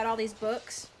 and he's got all these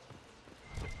books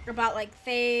about, like,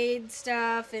 Fade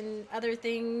stuff and other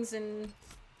things, and...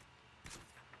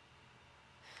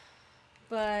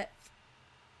 But...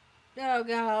 Oh,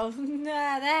 God.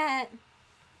 Nah, that...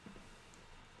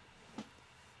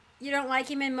 You don't like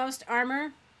him in most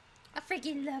armor? I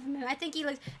freaking love him. I think he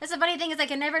looks... That's the funny thing is I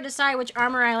can never decide which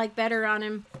armor I like better on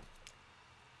him.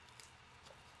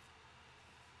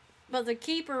 But the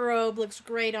Keeper robe looks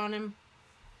great on him.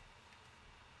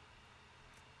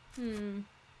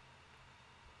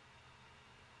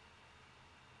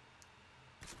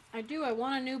 I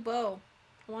want a new bow.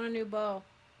 I want a new bow.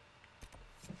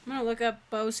 I'm gonna look up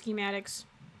bow schematics.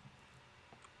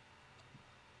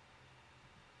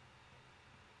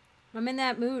 I'm in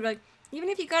that mood. Like, even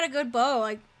if you got a good bow,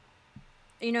 like,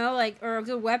 you know, like, or a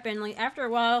good weapon, like, after a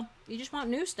while, you just want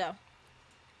new stuff.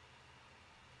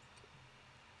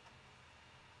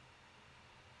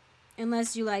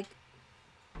 Unless you, like...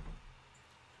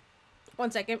 One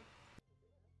second.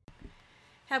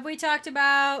 Have we talked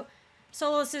about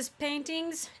Solus's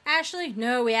paintings, Ashley?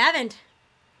 No, we haven't.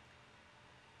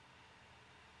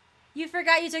 You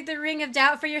forgot you took the Ring of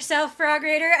Doubt for yourself, Frog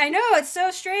Raider. I know, it's so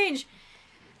strange.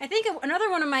 I think another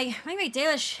one of my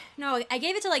Dalish... No, I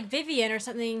gave it to, like, Vivian or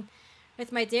something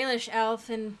with my Dalish elf,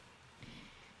 and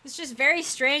it's just very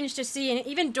strange to see. And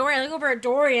even Dorian, I look over at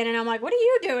Dorian, and I'm like, what are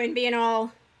you doing being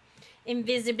all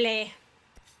invisibly?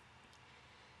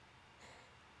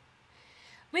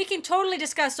 We can totally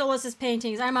discuss Solus's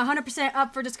paintings. I'm 100%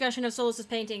 up for discussion of Solus's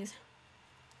paintings.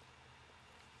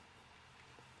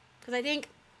 Because I think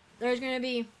there's going to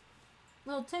be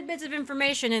little tidbits of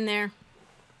information in there.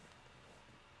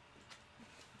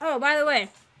 Oh, by the way,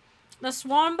 the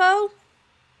Swan Bow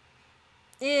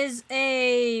is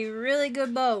a really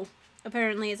good bow,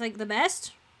 apparently. It's like the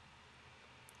best.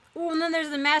 Oh, and then there's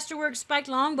the Masterwork Spiked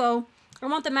Longbow. I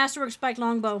want the Masterwork Spiked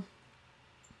Longbow.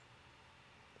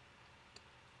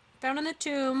 Found in the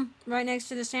tomb, right next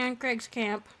to the Sand Craig's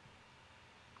camp.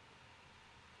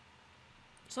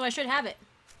 So I should have it.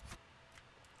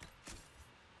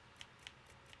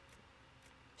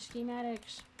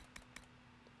 Schematics.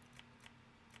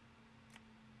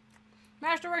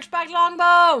 Masterwork Spiked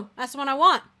Longbow! That's the one I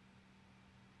want.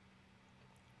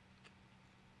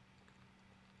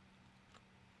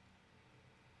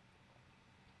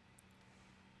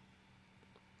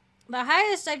 The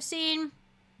highest I've seen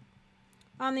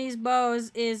on these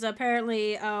bows is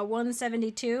apparently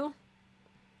 172.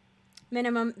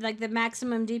 Minimum, like the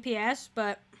maximum DPS,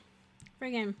 but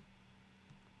friggin'.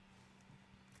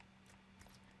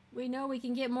 We know we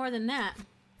can get more than that.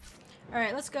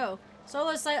 Alright, let's go.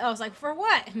 Solo site. Oh, I was like, for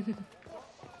what?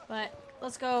 But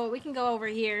let's go. We can go over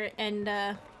here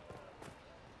and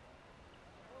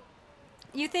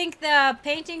you think the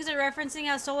paintings are referencing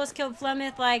how Solus killed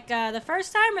Flemeth like the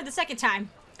first time or the second time?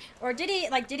 Or did he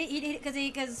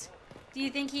because do you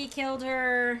think he killed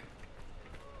her?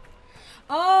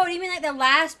 Oh, do you mean like the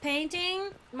last painting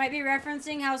might be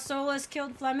referencing how Solus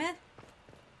killed Flemeth?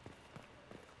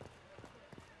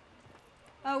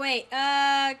 Oh wait,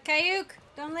 Kayuk,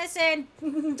 don't listen.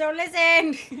 Don't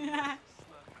listen.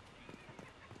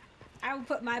 I will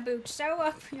put my boots so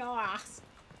up your ass.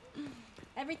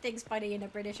 Everything's funny in a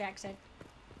British accent.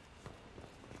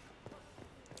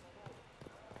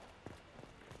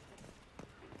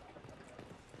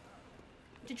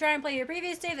 To try and play your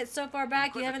previous save that's so far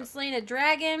back you haven't slain a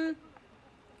dragon.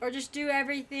 Or just do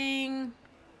everything.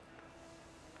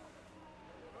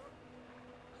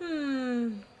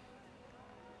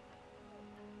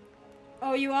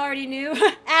 Oh, you already knew?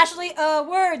 Ashley,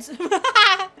 words.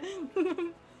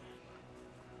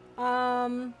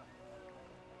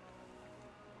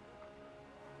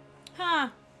 Huh.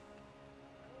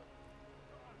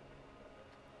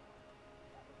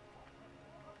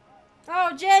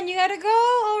 Oh, Jen, you gotta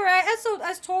go? Alright,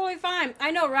 that's totally fine.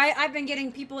 I know, right? I've been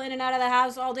getting people in and out of the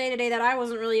house all day today that I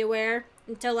wasn't really aware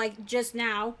until, like, just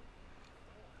now.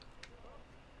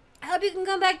 I hope you can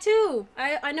come back, too.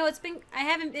 I know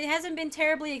it hasn't been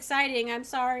terribly exciting. I'm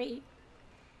sorry.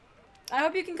 I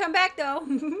hope you can come back, though.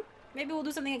 Maybe we'll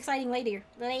do something exciting later.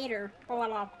 Blah,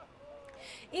 blah.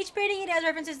 Each painting he does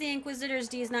references the Inquisitor's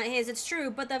deeds, not his. It's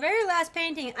true, but the very last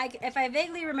painting, if I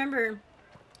vaguely remember,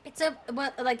 it's a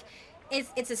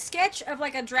sketch of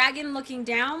like a dragon looking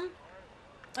down.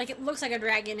 Like it looks like a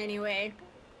dragon anyway.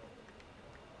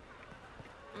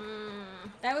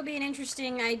 That would be an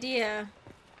interesting idea.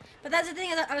 But that's the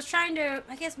thing, I was trying to,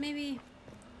 I guess maybe,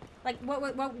 like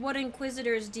what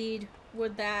Inquisitor's deed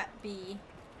would that be?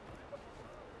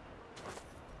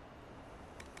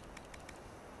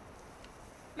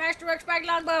 Masterwork spike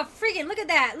longbow. Freaking look at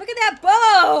that. Look at that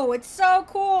bow. It's so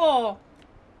cool.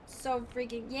 So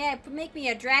freaking, yeah, make me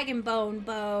a dragon bone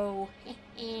bow.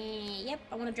 Yep,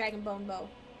 I want a dragon bone bow.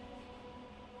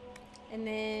 And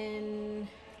then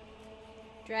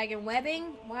dragon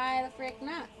webbing. Why the frick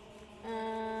not?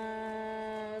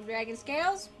 Dragon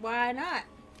scales. Why not?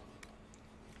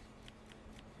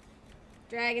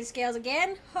 Dragon scales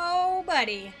again. Oh,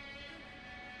 buddy.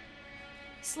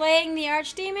 Slaying the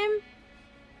archdemon.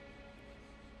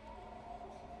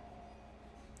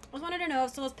 I just wanted to know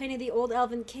if someone's painted the old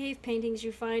elven cave paintings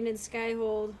you find in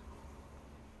Skyhold.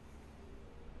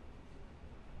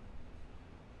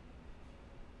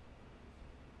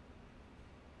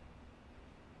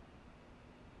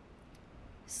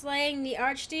 Slaying the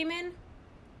archdemon?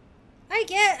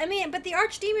 I mean, but the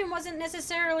archdemon wasn't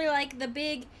necessarily like the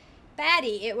big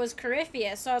baddie. It was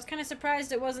Corypheus, so I was kind of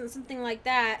surprised it wasn't something like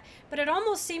that. But it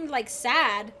almost seemed like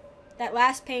sad. That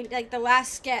last paint, like the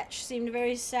last sketch, seemed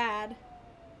very sad.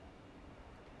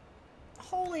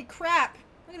 Holy crap.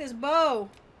 Look at this bow.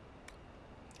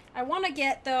 I want to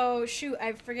get, though, shoot,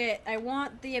 I forget. I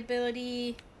want the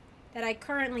ability that I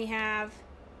currently have.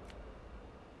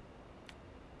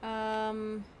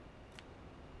 No.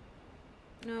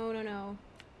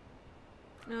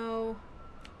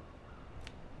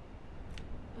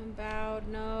 About,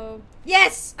 no.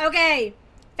 Yes! Okay!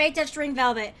 Fate Touch Ring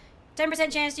Velvet.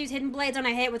 10% chance to use hidden blades on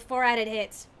a hit with 4 added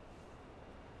hits.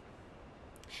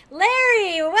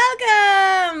 Larry,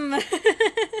 welcome!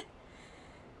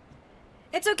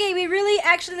 It's okay, we really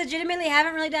actually legitimately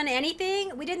haven't really done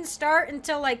anything. We didn't start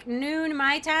until like noon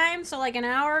my time, so like an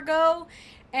hour ago.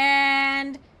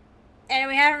 And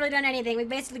we haven't really done anything. We've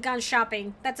basically gone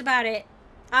shopping. That's about it.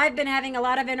 I've been having a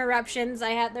lot of interruptions.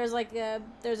 There's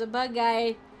a bug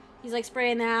guy. He's like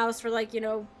spraying the house for like, you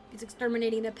know, he's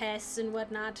exterminating the pests and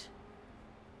whatnot.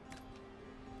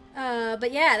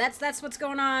 But yeah, that's what's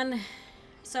going on.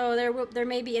 So there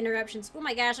may be interruptions. Oh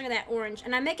my gosh, look at that orange.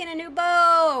 And I'm making a new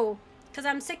bow! Because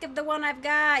I'm sick of the one I've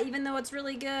got, even though it's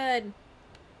really good.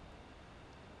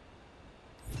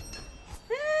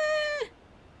 Ah!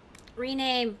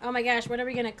 Rename. Oh my gosh, what are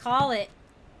we going to call it?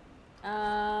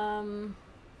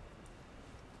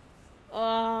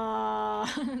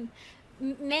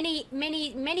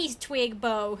 Mini twig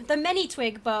bow. The mini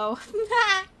twig bow.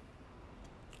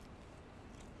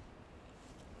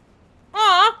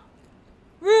 Aw!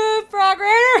 Rude frog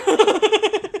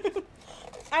raider!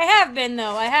 I have been,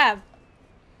 though. I have.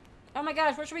 Oh my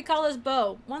gosh, what should we call this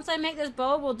bow? Once I make this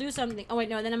bow, we'll do something. Oh wait,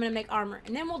 no, then I'm gonna make armor.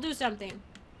 And then we'll do something.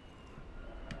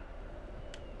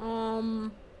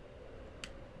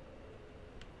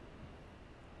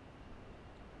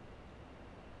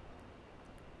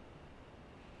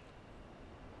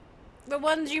 The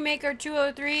ones you make are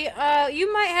 203.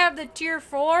 You might have the tier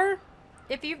 4.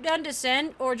 If you've done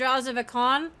Descent or Jaws of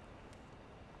Akan,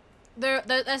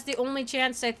 that's the only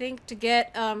chance, I think, to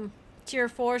get, tier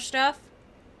 4 stuff.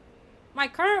 My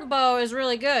current bow is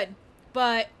really good,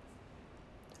 but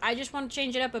I just want to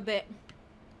change it up a bit.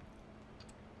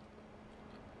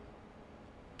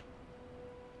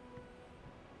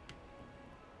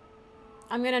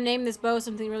 I'm gonna name this bow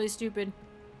something really stupid.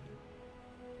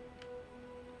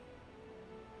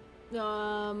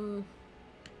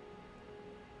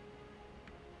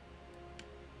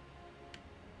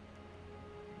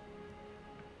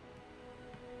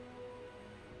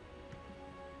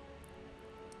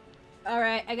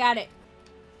 Alright, I got it.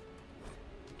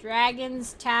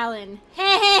 Dragon's Talon.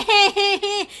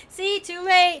 Hey, see, too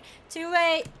late. Too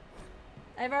late.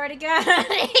 I've already got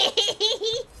it.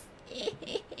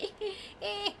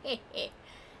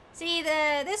 See,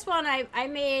 this one I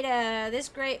made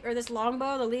this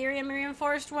longbow, the lyrium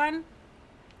reinforced one,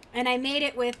 and I made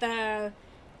it with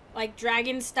like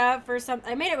dragon stuff or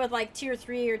something. I made it with like tier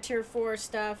 3 or tier 4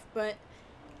 stuff, but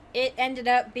it ended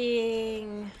up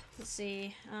being, let's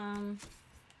see,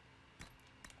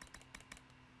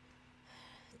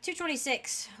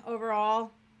 226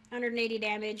 overall, 180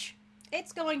 damage.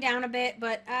 It's going down a bit,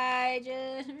 but I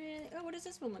just, oh, what does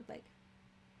this one look like?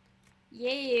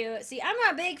 Yeah, see, I'm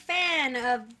a big fan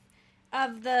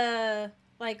of the,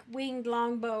 like, winged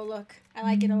longbow look. I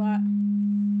like it a lot.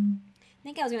 I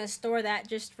think I was gonna store that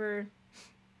just for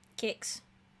kicks,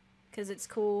 because it's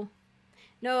cool.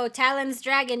 No, Talon's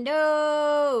dragon,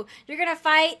 no! You're gonna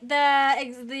fight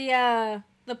the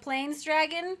plains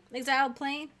dragon? Exiled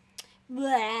plane?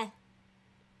 Blah.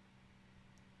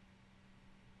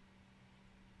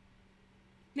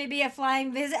 Maybe a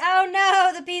flying visit. Oh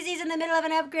no, the PC's in the middle of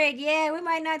an upgrade. Yeah, we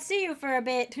might not see you for a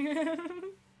bit.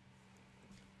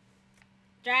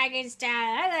 Dragon's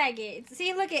Talon, I like it.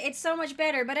 See, look, it's so much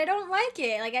better, but I don't like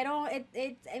it. Like,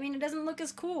 I mean, it doesn't look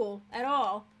as cool at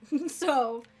all.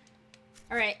 So,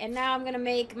 alright, and now I'm gonna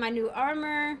make my new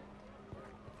armor.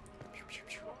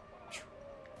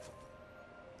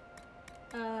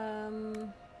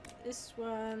 This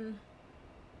one.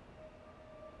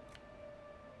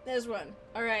 This one.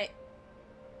 Alright.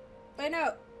 Wait,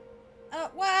 no. Oh,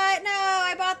 what? No,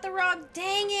 I bought the wrong...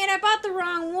 Dang it, I bought the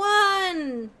wrong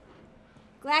one!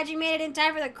 Glad you made it in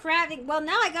time for the crafting. Well,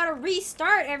 now I gotta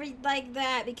restart like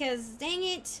that because, dang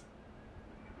it.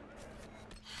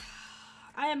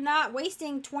 I am not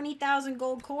wasting 20,000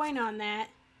 gold coin on that.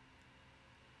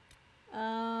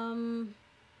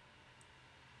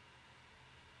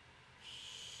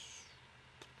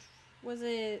 Was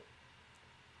it...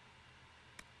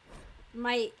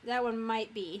 That one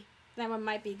might be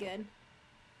good.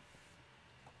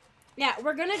 Yeah,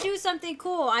 we're gonna do something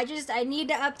cool. I need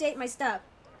to update my stuff.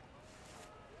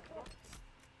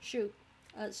 Shoot.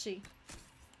 Let's see.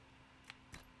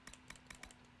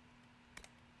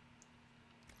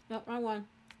 Nope, wrong one.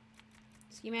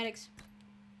 Schematics.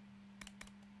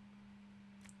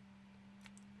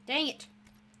 Dang it.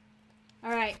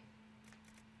 Alright.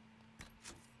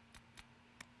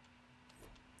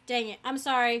 Dang it. I'm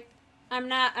sorry.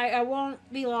 I won't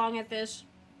be long at this.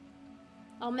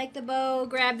 I'll make the bow,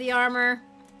 grab the armor,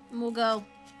 and we'll go.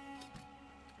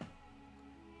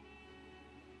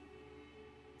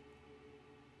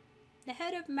 The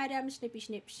head of Madame Snippy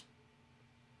Snips.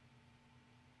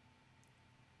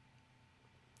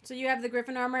 So you have the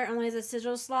griffin armor, only has a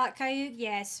sigil slot, Kayuk?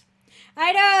 Yes.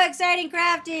 I know! Exciting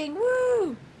crafting!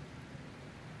 Woo!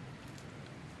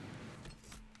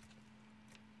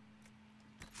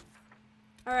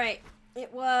 Alright.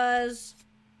 It was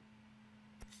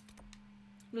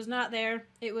not there.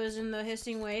 It was in the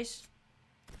hissing waste.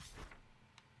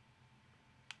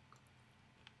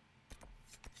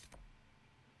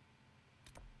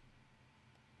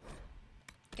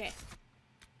 Okay.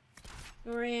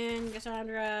 Dorian,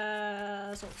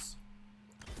 Cassandra, Souls.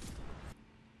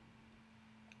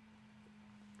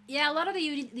 Yeah, a lot of the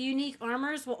unique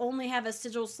armors will only have a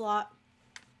sigil slot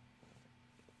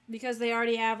because they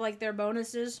already have like their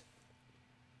bonuses.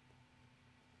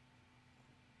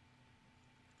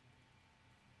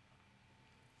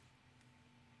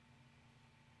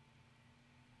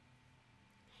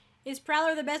 Is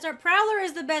Prowler the best? Prowler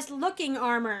is the best looking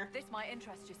armor. This might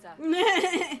interest you, sir.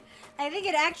 I think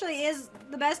it actually is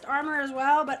the best armor as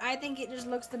well, but I think it just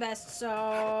looks the best.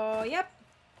 So, yep.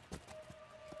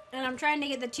 And I'm trying to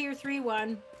get the tier 3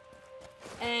 one.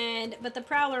 But the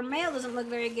Prowler male doesn't look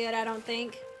very good, I don't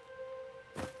think.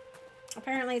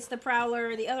 Apparently it's the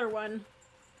Prowler, the other one.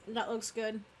 That looks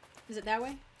good. Is it that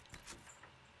way?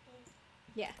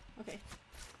 Yeah, okay.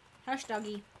 Hush,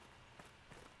 doggy.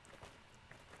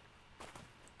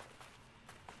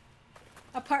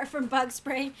 Apart from bug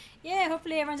spray. Yeah,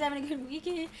 hopefully everyone's having a good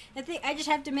weekend. I just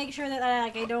have to make sure that I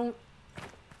don't...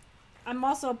 I'm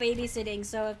also babysitting,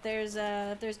 so if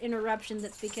there's interruptions,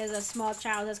 it's because a small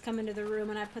child has come into the room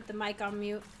and I put the mic on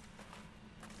mute.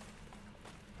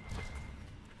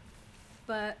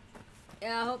 But,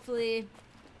 yeah, hopefully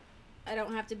I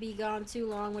don't have to be gone too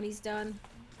long when he's done.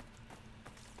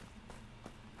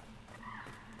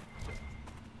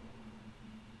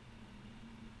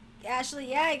 Ashley,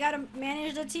 yeah, you gotta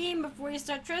manage the team before you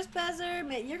start Trespasser.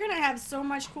 Man, you're gonna have so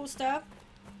much cool stuff.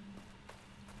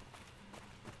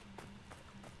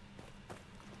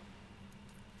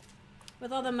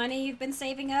 With all the money you've been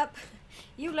saving up.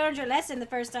 You learned your lesson the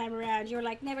first time around. You were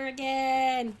like, never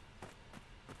again.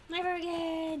 Never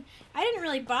again. I didn't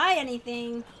really buy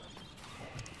anything.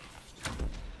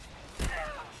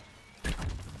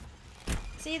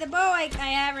 See, the bow I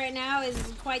have right now is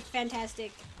quite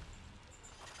fantastic.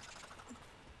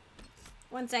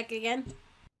 One sec again.